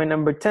 yeah. And then my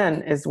number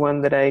 10 is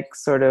one that I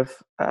sort of,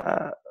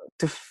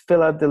 to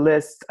fill out the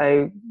list,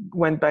 I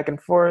went back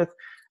and forth.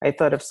 I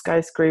thought of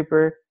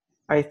Skyscraper.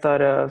 I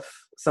thought of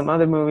some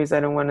other movies. I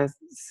don't want to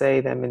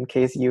say them in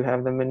case you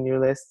have them in your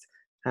list.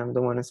 I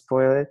don't want to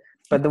spoil it.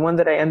 But the one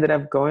that I ended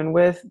up going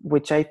with,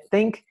 which I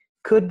think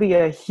could be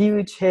a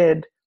huge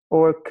hit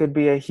or could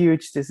be a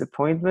huge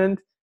disappointment,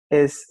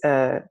 is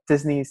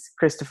Disney's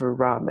Christopher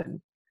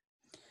Robin.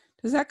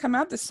 Does that come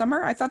out this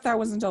summer? I thought that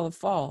was until the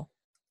fall.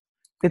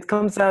 It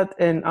comes out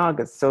in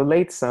August, so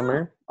late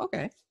summer. Oh,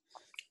 okay.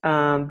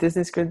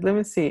 Disney's Let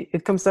me see.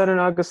 It comes out on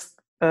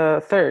August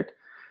 3rd.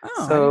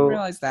 Oh, so I didn't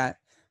realize that.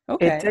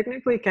 Okay. It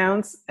technically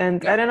counts,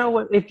 and I don't know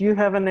if you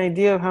have an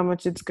idea of how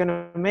much it's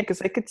gonna make.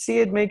 Because I could see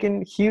it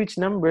making huge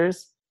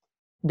numbers,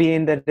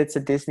 being that it's a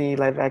Disney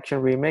live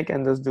action remake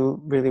and those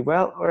do really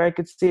well. Or I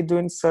could see it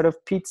doing sort of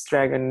Pete's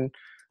Dragon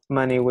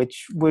money,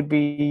 which would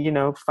be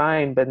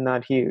fine but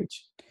not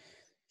huge.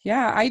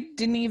 Yeah, I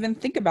didn't even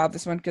think about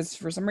this one because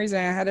for some reason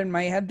I had in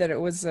my head that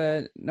it was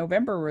a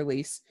November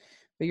release.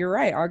 But you're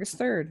right, August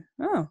 3rd.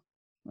 Oh,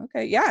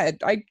 okay. Yeah,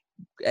 I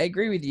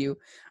agree with you.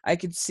 I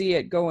could see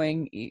it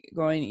going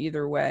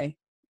either way,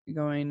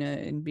 going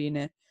and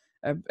being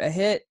a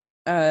hit,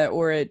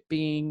 or it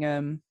being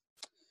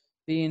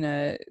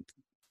a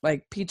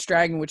like Pete's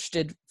Dragon, which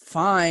did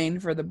fine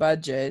for the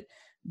budget,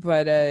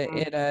 but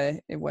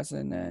it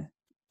wasn't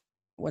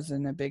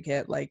a big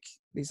hit like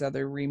these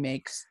other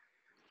remakes.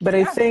 But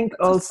I think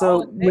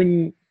also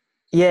and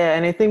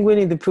I think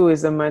Winnie the Pooh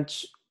is a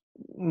much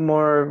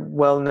more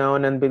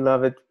well-known and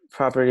beloved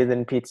property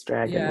than Pete's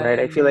Dragon, right?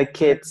 I feel like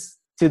kids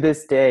to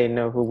this day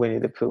know who Winnie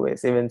the Pooh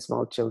is, even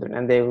small children,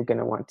 and they were going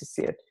to want to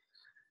see it.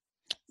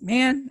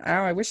 Man,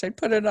 I wish I'd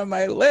put it on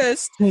my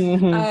list.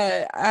 I'm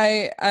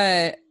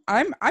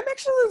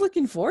actually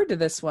looking forward to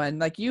this one.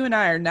 Like, you and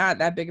I are not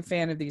that big a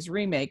fan of these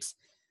remakes,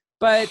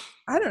 but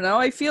I don't know.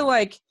 I feel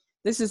like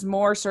this is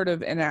more sort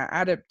of an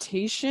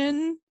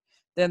adaptation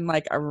than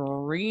like a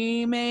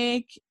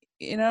remake,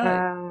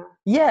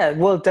 Yeah,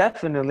 well,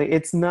 definitely.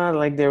 It's not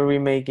like they're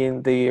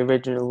remaking the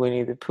original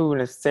Winnie the Pooh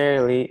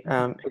necessarily.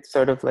 It's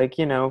sort of like,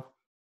 yeah,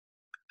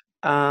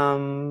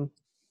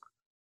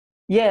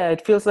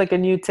 it feels like a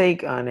new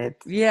take on it.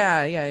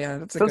 Yeah.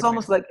 That's feels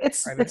almost like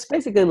it's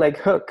basically like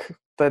Hook,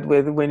 but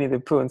with Winnie the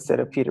Pooh instead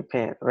of Peter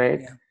Pan,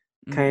 right? Yeah.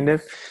 Kind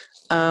of.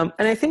 And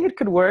I think it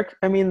could work.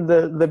 I mean,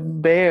 the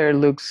bear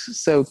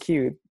looks so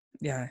cute.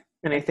 Yeah.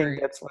 And I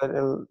think that's what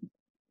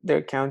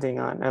they're counting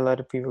on. A lot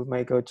of people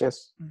might go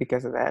just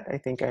because of that. I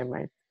think I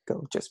might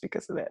go just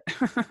because of that.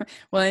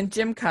 Well, and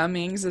Jim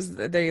Cummings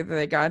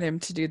they got him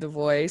to do the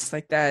voice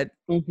like that.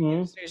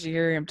 Mm-hmm. As soon as you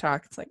hear him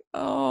talk, it's like,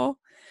 oh.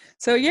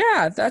 So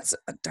yeah,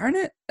 darn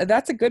it.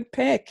 That's a good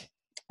pick.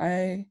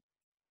 I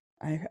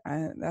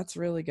that's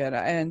really good.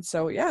 And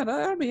so yeah,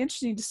 that'll be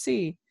interesting to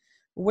see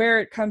where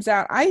it comes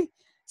out. I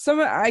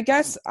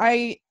guess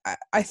I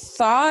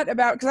thought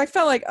about, because I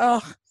felt like,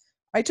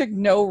 I took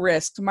no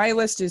risk. My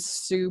list is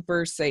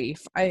super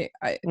safe.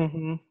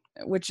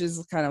 Which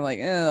is kind of like,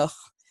 ugh.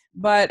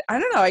 But I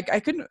don't know. I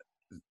couldn't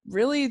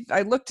really.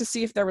 I looked to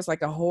see if there was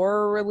like a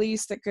horror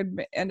release that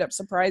could end up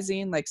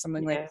surprising, like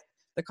something like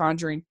The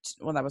Conjuring.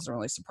 Well, that wasn't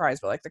really a surprise,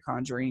 but like The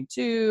Conjuring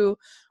 2,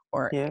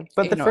 or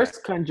But the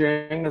first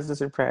Conjuring was a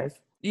surprise.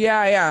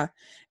 Yeah.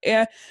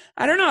 And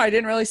I don't know. I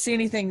didn't really see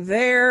anything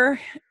there,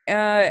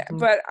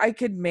 but I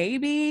could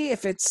maybe,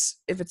 if it's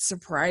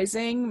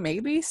surprising,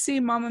 maybe see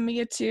Mamma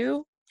Mia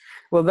 2.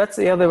 Well, that's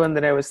the other one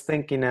that I was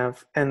thinking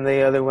of, and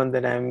the other one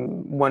that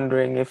I'm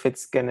wondering if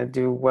it's gonna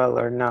do well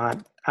or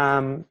not.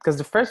 Because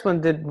the first one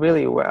did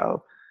really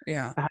well.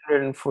 Yeah.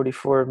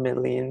 144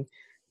 million.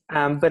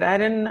 But I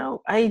don't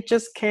know. I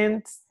just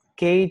can't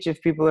gauge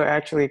if people are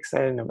actually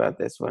excited about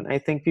this one. I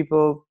think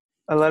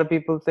a lot of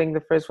people think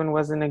the first one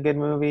wasn't a good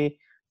movie,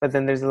 but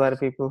then there's a lot of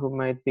people who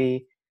might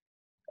be,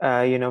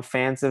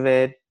 fans of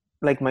it.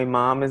 Like my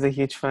mom is a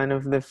huge fan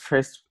of the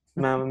first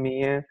Mamma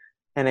Mia,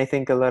 and I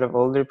think a lot of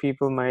older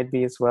people might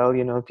be as well.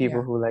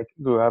 People who like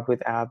grew up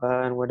with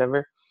ABBA and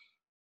whatever.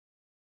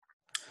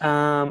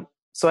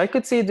 So I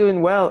could see it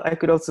doing well. I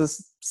could also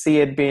see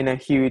it being a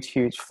huge,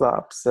 huge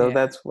flop. So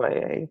that's why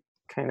I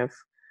kind of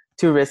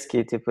too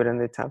risky to put in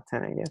the top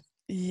 10, I guess.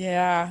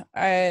 Yeah,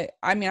 I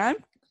mean, I'm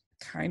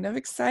kind of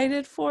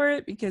excited for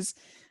it because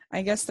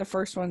I guess the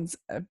first one's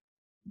a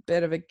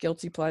bit of a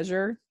guilty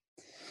pleasure.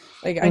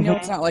 Like, I know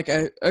it's not like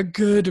a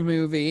good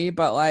movie,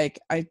 but like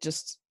I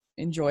just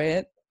enjoy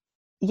it.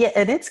 Yeah,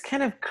 and it's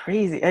kind of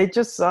crazy. I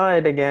just saw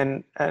it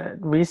again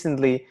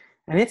recently,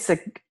 and it's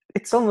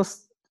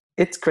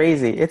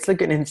crazy. It's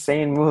like an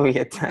insane movie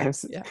at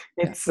times.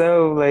 It's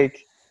so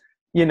like,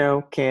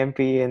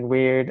 campy and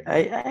weird.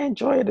 I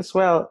enjoy it as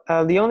well.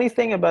 The only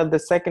thing about the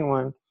second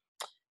one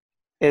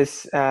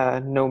is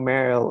no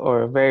Meryl,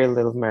 or very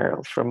little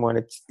Meryl from what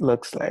it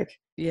looks like.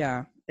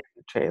 Yeah. In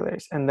the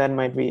trailers. And that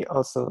might be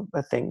also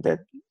a thing that,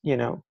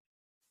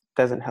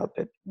 doesn't help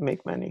it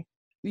make money.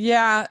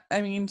 Yeah,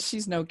 I mean,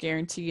 she's no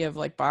guarantee of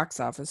like box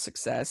office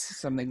success.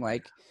 Something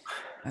like,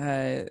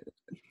 uh,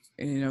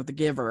 The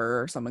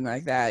Giver or something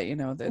like that.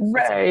 That's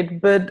Right,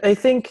 but I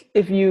think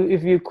if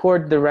you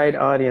court the right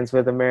audience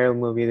with a Meryl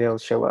movie, they'll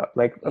show up,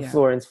 like a yeah,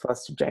 Florence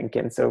Foster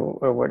Jenkins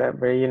or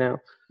whatever,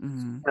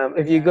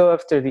 if you yeah, go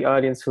after the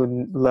audience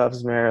who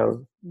loves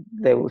Meryl,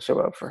 they will show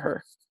up for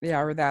her.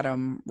 yeah. Or that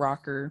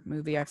rocker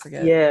movie. I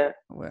forget Yeah,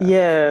 what,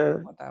 yeah,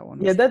 what that one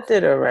yeah. was That called.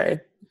 did all right.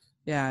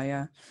 Yeah,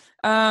 yeah.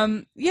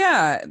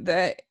 Yeah.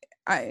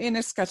 And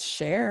it's got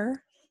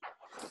Cher.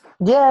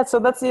 Yeah, so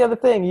that's the other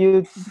thing.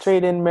 You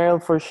trade in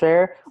Meryl for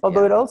Cher,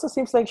 although Yeah, it also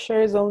seems like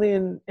Cher is only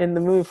in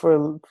the movie for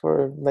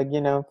like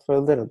for a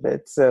little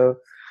bit. So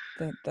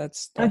I'm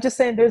that's just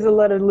saying, there's a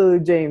lot of Lily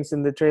James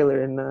in the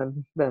trailer and not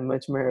that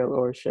much Meryl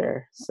or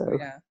Cher. So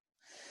yeah.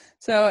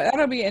 So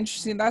that'll be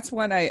interesting. That's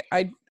one I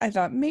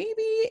thought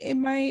maybe it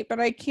might, but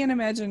I can't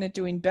imagine it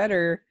doing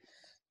better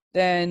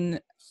than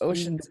the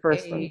Ocean's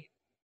first one, 8.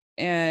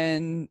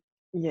 And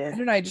I yeah.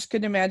 don't know, I just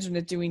couldn't imagine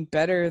it doing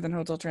better than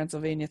Hotel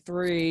Transylvania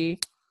 3.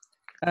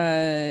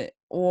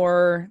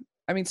 Or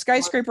I mean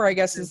Skyscraper I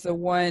guess is the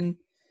one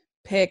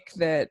pick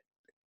that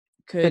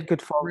It could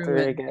could falter, I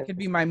ruin. It guess. could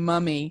be my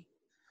Mummy.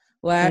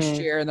 Last Mm.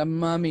 year the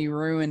Mummy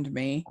ruined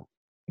me.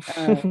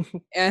 Uh,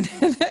 and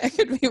it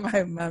could be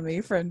my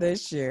Mummy from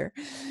this year.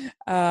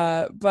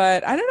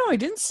 But I don't know. I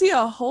didn't see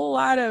a whole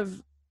lot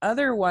of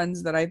other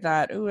ones that I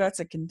thought, "Ooh, that's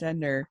a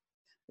contender."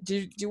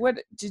 Do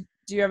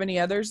you have any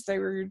others that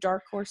were your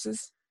dark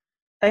horses?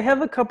 I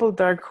have a couple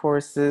dark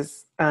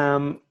horses.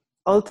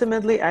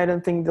 Ultimately, I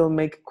don't think they'll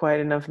make quite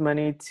enough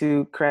money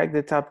to crack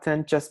the top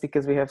 10 just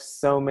because we have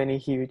so many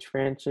huge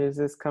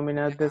franchises coming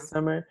out Yeah. this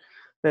summer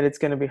that it's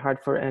going to be hard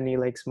for any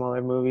like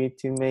smaller movie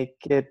to make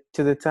it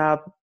to the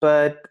top.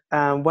 But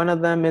one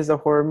of them is a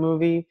horror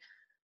movie,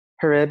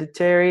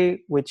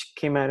 Hereditary, which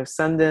came out of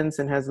Sundance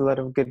and has a lot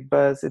of good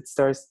buzz. It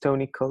stars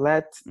Toni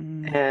Collette.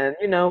 Mm, And,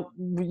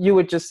 you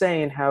were just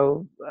saying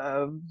how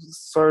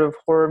sort of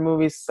horror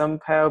movies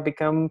somehow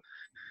become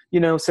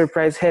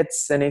surprise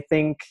hits, and I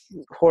think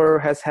horror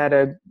has had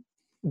a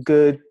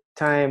good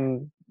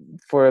time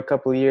for a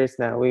couple of years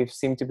now. We've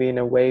seemed to be in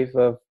a wave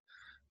of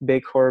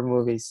big horror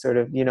movies, sort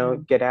of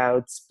mm. Get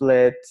Out,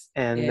 Split,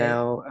 and Yeah.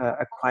 now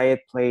A Quiet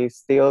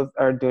Place. They all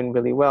are doing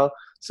really well,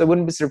 so I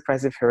wouldn't be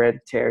surprised if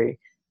Hereditary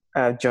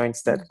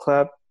joins that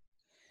club.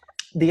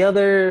 The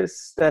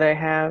others that I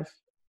have,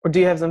 or do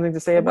you have something to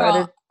say about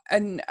Well, it?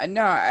 and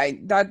no, I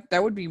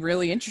that would be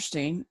really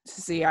interesting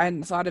to see. I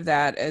hadn't thought of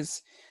that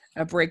as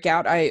a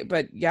breakout.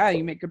 But yeah,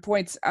 you make good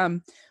points.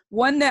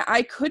 One that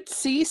I could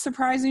see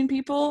surprising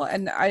people,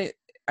 and I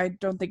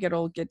don't think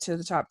it'll get to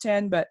the top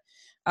 10, but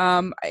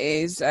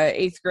is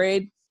Eighth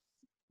Grade.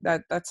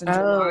 That's in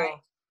July, Oh,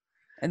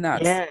 and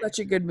that's yeah. such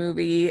a good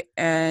movie,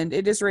 and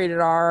it is rated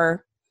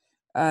R.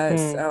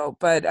 Hmm.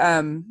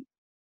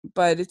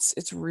 But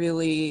it's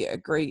really a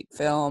great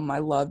film. I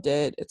loved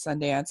it at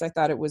Sundance. I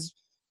thought it was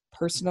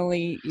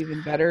personally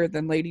even better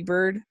than Lady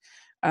Bird.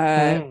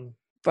 Uh, Hmm.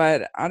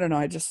 but I don't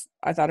know.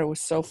 I thought it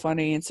was so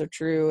funny and so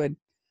true,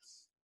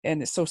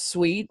 and it's so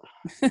sweet.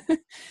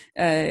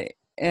 uh,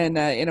 and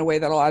in a way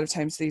that a lot of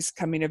times these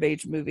coming of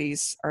age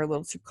movies are a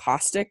little too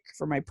caustic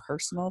for my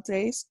personal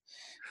taste.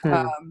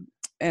 Hmm.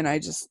 And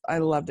I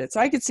loved it. So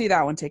I could see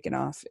that one taking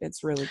off.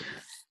 It's really good.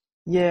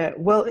 Yeah,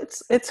 well,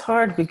 it's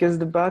hard because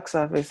the box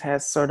office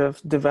has sort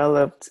of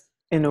developed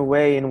in a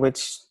way in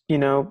which,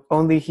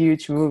 only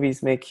huge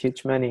movies make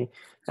huge money.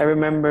 I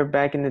remember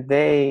back in the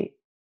day,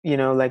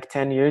 like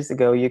 10 years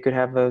ago, you could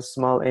have a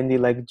small indie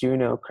like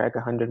Juno crack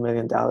 $100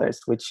 million,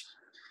 which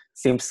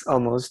seems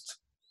almost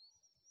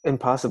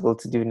impossible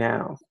to do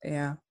now.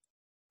 Yeah.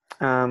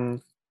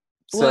 Um,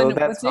 Well, so and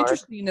that's what's hard.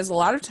 interesting is a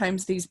lot of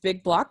times these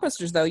big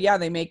blockbusters, though, yeah,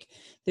 they make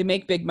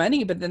big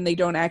money, but then they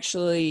don't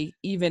actually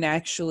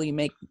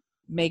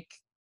make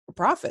a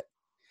profit.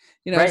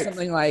 Right.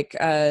 Something like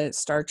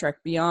Star Trek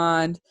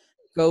Beyond,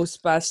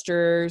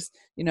 Ghostbusters,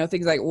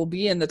 things like will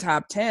be in the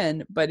top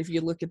 10, but if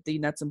you look at the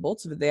nuts and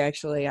bolts of it, they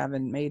actually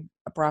haven't made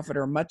a profit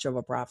or much of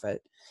a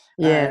profit.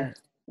 Uh, Yeah.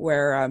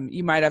 where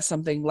you might have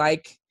something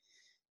like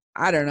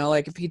I don't know,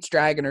 like a Pete's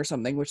Dragon or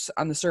something, which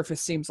on the surface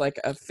seems like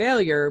a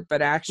failure, but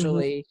Hmm.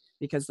 actually,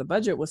 because the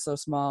budget was so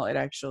small, it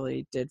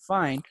actually did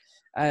fine.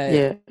 Uh,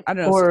 Yeah. I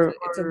don't know. So Or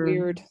it's a or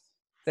weird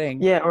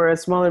thing. yeah, or a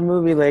smaller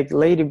movie like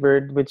Lady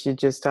Bird, which you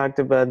just talked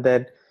about,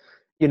 that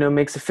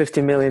makes a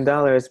 $50 million,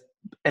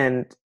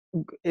 and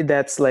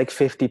that's like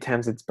 50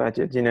 times its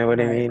budget. You know what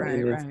I Right, mean? right,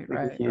 And it's right, like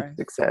a right, huge right.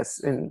 success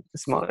in a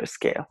smaller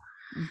scale.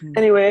 Hmm.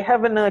 Anyway, I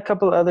have a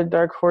couple other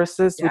dark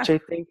horses, Yeah, which I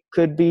think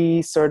could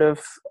be sort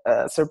of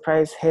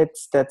surprise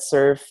hits that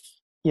serve,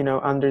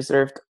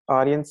 underserved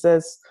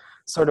audiences.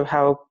 Sort of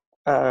how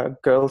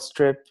Girls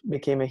Trip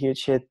became a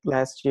huge hit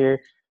last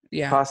year,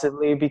 yeah,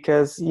 possibly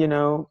because,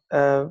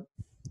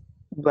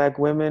 Black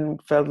women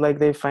felt like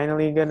they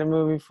finally got a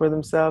movie for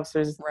themselves.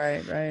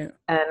 right, right.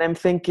 And I'm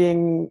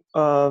thinking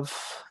of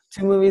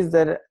two movies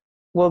that,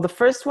 well, the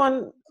first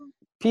one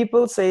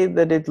people say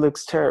that it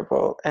looks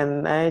terrible,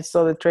 and I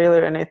saw the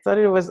trailer and I thought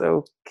it was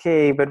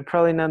okay, but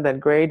probably not that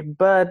great.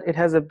 But it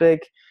has a big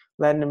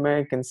Latin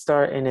American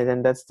star in it,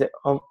 and that's the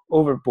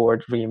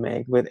Overboard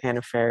remake with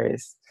Anna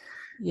Faris.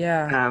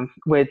 Yeah.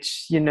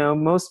 Which,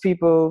 most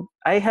people,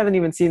 I haven't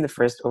even seen the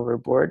first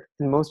Overboard,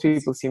 and most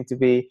people seem to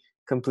be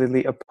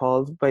completely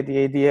appalled by the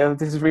idea of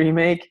this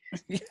remake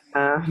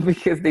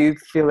because they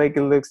feel like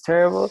it looks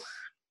terrible.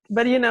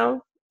 But,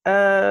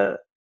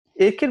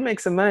 it could make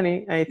some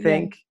money, I Yeah.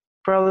 think.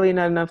 Probably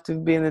not enough to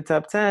be in the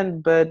top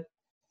 10, but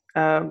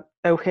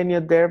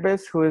Eugenio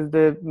Derbez, who is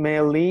the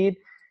male lead,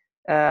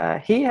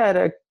 he's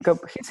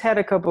had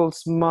a couple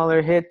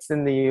smaller hits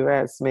in the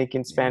US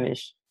making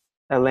Spanish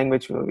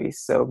language movies,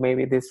 so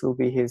maybe this will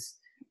be his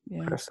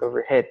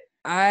crossover hit.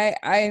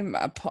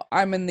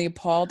 I'm in the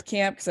appalled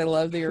camp because I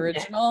love the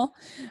original,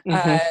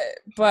 Mm-hmm.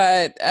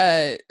 but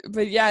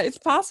yeah, it's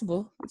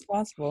possible. It's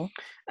possible.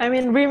 I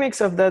mean,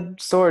 remakes of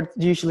that sort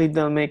usually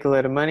don't make a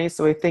lot of money,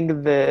 so I think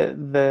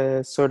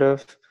the sort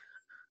of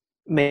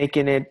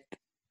making it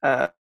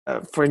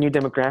for a new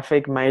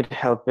demographic might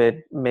help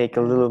it make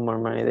a little more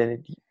money than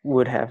it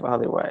would have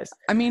otherwise.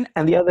 I mean,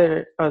 and the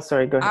other, oh,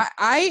 sorry, go ahead.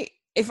 I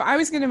if I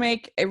was going to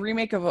make a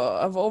remake of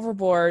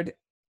Overboard,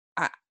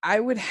 I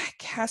would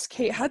cast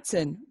Kate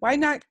Hudson. Why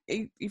not?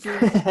 If you're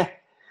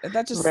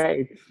that just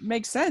right.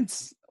 makes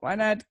sense. Why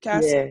not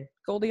cast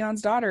Goldie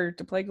Hawn's daughter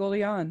to play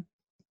Goldie Hawn?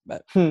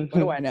 But what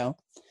do I know?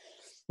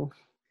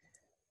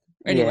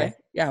 Anyway,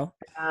 yeah.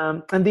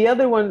 And the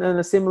other one in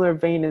a similar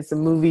vein is a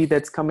movie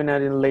that's coming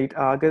out in late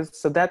August.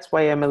 So that's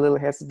why I'm a little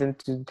hesitant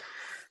to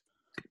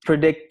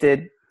predict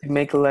it to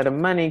make a lot of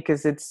money,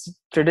 because it's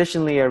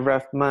traditionally a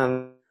rough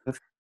month.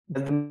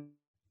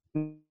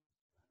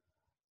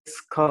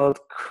 It's called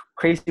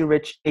Crazy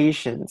Rich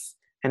Asians,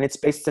 and it's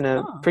based on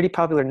a pretty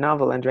popular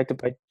novel and directed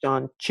by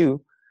John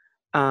Chu.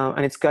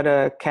 And it's got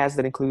a cast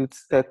that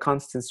includes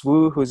Constance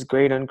Wu, who's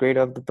great on Great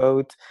Off the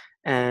Boat,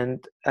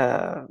 and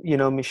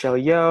Michelle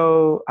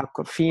Yeoh,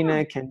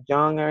 Awkwafina, Ken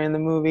Jeong are in the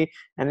movie,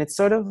 and it's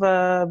sort of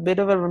a bit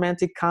of a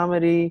romantic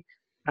comedy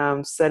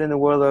set in the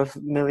world of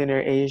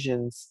millionaire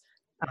Asians,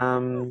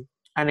 and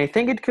I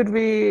think it could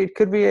be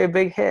a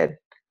big hit,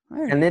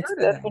 and it's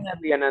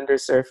definitely an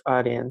underserved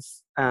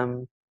audience.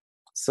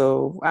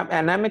 So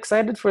I'm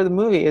excited for the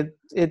movie.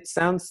 It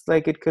sounds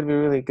like it could be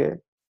really good.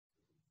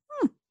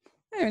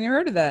 I haven't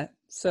heard of that.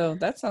 So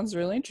that sounds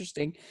really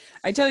interesting.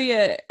 I tell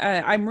you,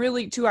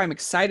 I'm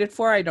excited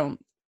for. I don't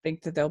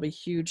think that there'll be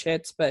huge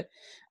hits, but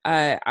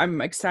I'm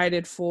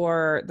excited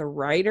for The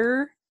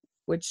Writer,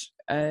 which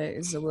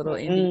is a little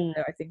indie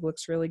that I think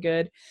looks really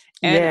good.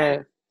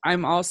 And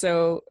I'm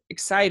also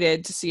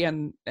excited to see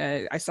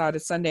I saw it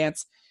at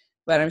Sundance,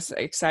 but I'm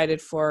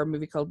excited for a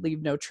movie called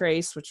Leave No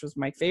Trace, which was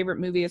my favorite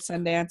movie at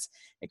Sundance.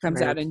 It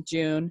comes out in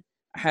June.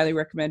 I highly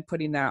recommend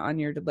putting that on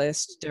your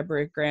list.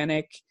 Deborah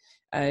Granick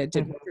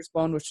did Winter's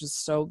Bone, which was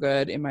so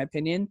good in my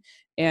opinion,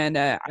 and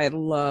I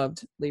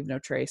loved Leave No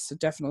Trace. So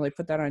definitely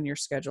put that on your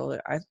schedule.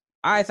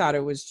 I thought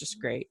it was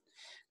just great,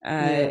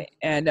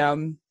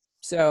 and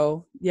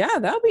so yeah,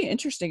 that'll be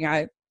interesting.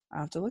 I'll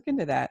have to look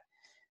into that.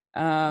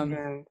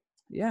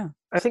 Yeah,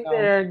 I think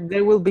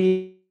there will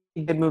be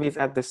good movies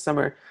out this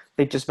summer.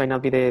 They just might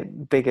not be the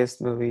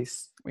biggest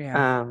movies.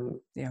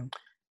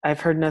 I've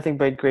heard nothing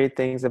but great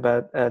things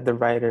about The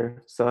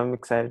Writer, so I'm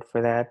excited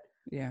for that.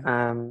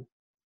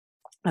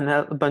 And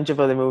a bunch of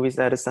other movies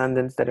out of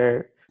Sundance that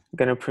are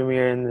going to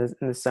premiere in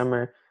the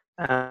summer.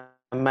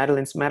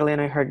 Madeline,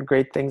 I heard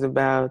great things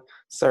about.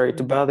 Sorry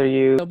to Bother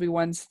You. There'll be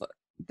ones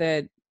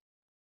that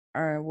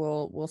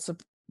will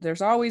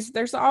there's always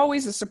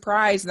a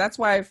surprise, and that's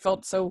why I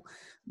felt so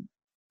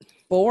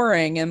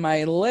boring in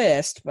my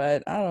list,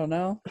 but I don't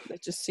know.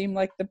 It just seemed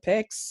like the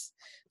picks.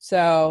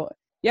 So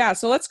yeah,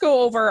 so let's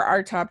go over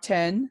our top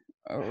 10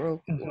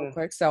 real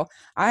quick. So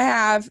I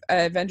have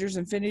Avengers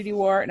Infinity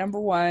War at number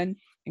 1,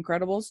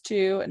 Incredibles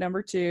 2 at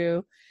number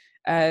 2,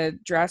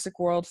 Jurassic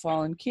World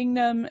Fallen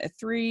Kingdom at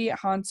 3,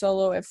 Han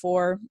Solo at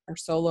 4, or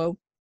Solo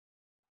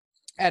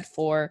at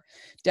 4,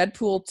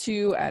 Deadpool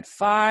 2 at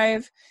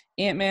 5,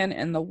 Ant-Man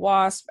and the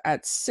Wasp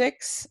at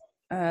 6,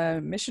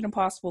 Mission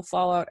Impossible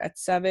Fallout at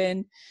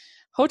 7,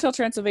 Hotel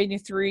Transylvania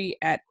 3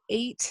 at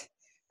 8,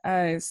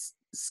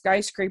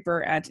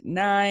 Skyscraper at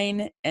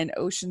 9, and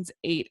Ocean's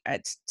 8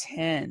 at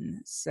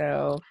 10.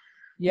 So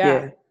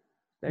yeah.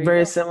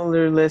 Very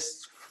similar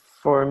list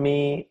for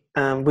me.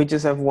 We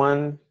just have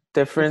one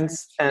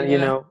difference, and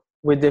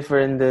we differ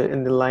in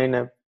the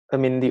lineup. I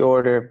mean, the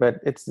order, but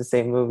it's the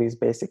same movies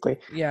basically.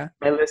 Yeah.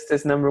 My list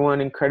is number 1,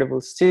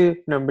 Incredibles 2,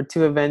 number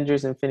 2,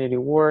 Avengers Infinity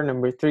War,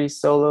 number 3,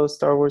 Solo,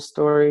 Star Wars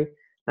Story,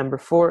 number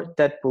 4,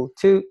 Deadpool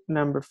 2,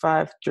 number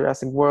 5,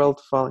 Jurassic World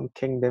Fallen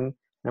Kingdom,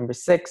 number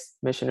 6,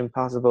 Mission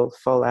Impossible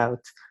Fallout,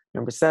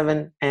 number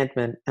 7,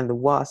 Ant-Man and the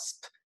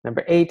Wasp,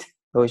 number 8,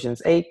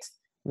 Ocean's 8,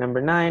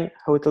 number 9,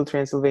 Hotel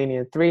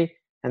Transylvania 3,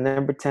 and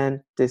number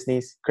 10,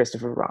 Disney's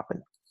Christopher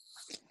Robin.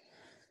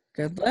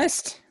 Good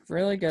list.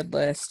 Really good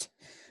list.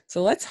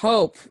 So let's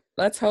hope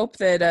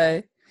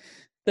that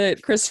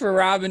that Christopher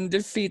Robin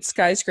defeats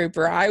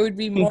Skyscraper. I would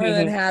be more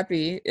than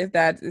happy if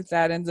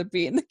that ends up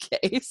being the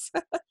case.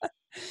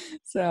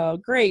 So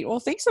great. Well,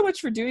 thanks so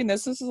much for doing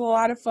this. This is a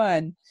lot of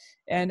fun,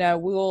 and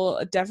we'll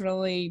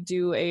definitely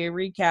do a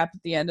recap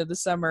at the end of the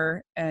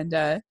summer and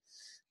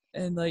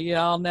let you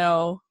all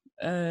know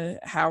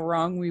how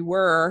wrong we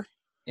were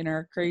in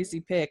our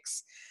crazy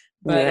picks.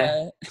 But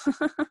yeah.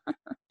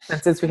 And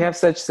since we have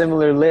such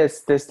similar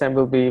lists, this time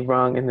we'll be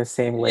wrong in the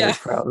same way,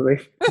 probably.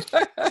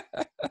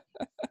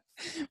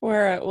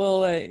 Where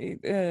we'll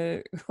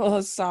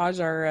massage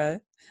our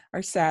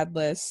sad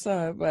lists,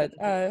 but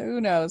who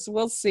knows?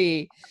 We'll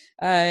see.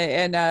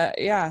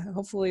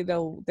 Hopefully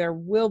there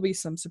will be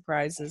some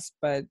surprises.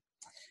 But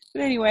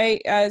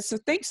anyway, so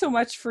thanks so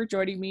much for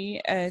joining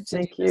me.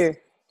 Thank you.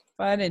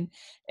 Fun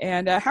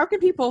and how can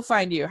people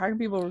find you? How can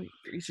people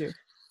reach you?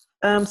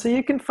 So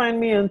you can find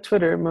me on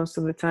Twitter most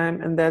of the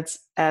time, and that's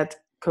at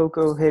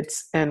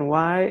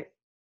CocoHitsNY.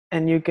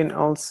 And you can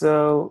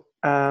also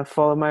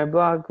follow my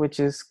blog, which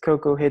is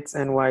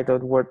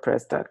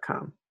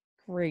cocohitsny.wordpress.com.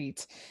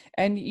 Great.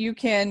 And you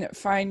can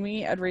find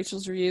me at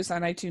Rachel's Reviews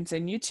on iTunes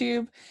and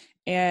YouTube.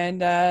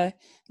 And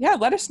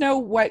let us know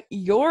what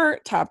your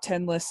top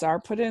 10 lists are.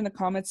 Put it in the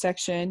comment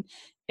section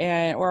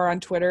or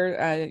on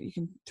Twitter. You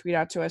can tweet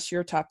out to us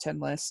your top 10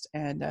 list,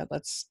 and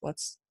let's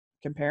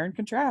compare and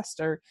contrast,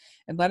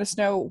 and let us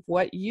know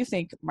what you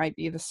think might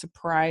be the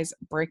surprise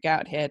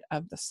breakout hit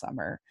of the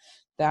summer.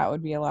 That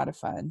would be a lot of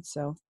fun.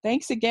 So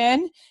thanks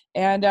again,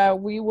 and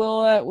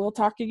we'll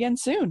talk again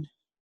soon.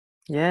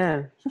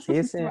 Yeah, see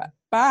you soon.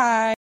 Bye.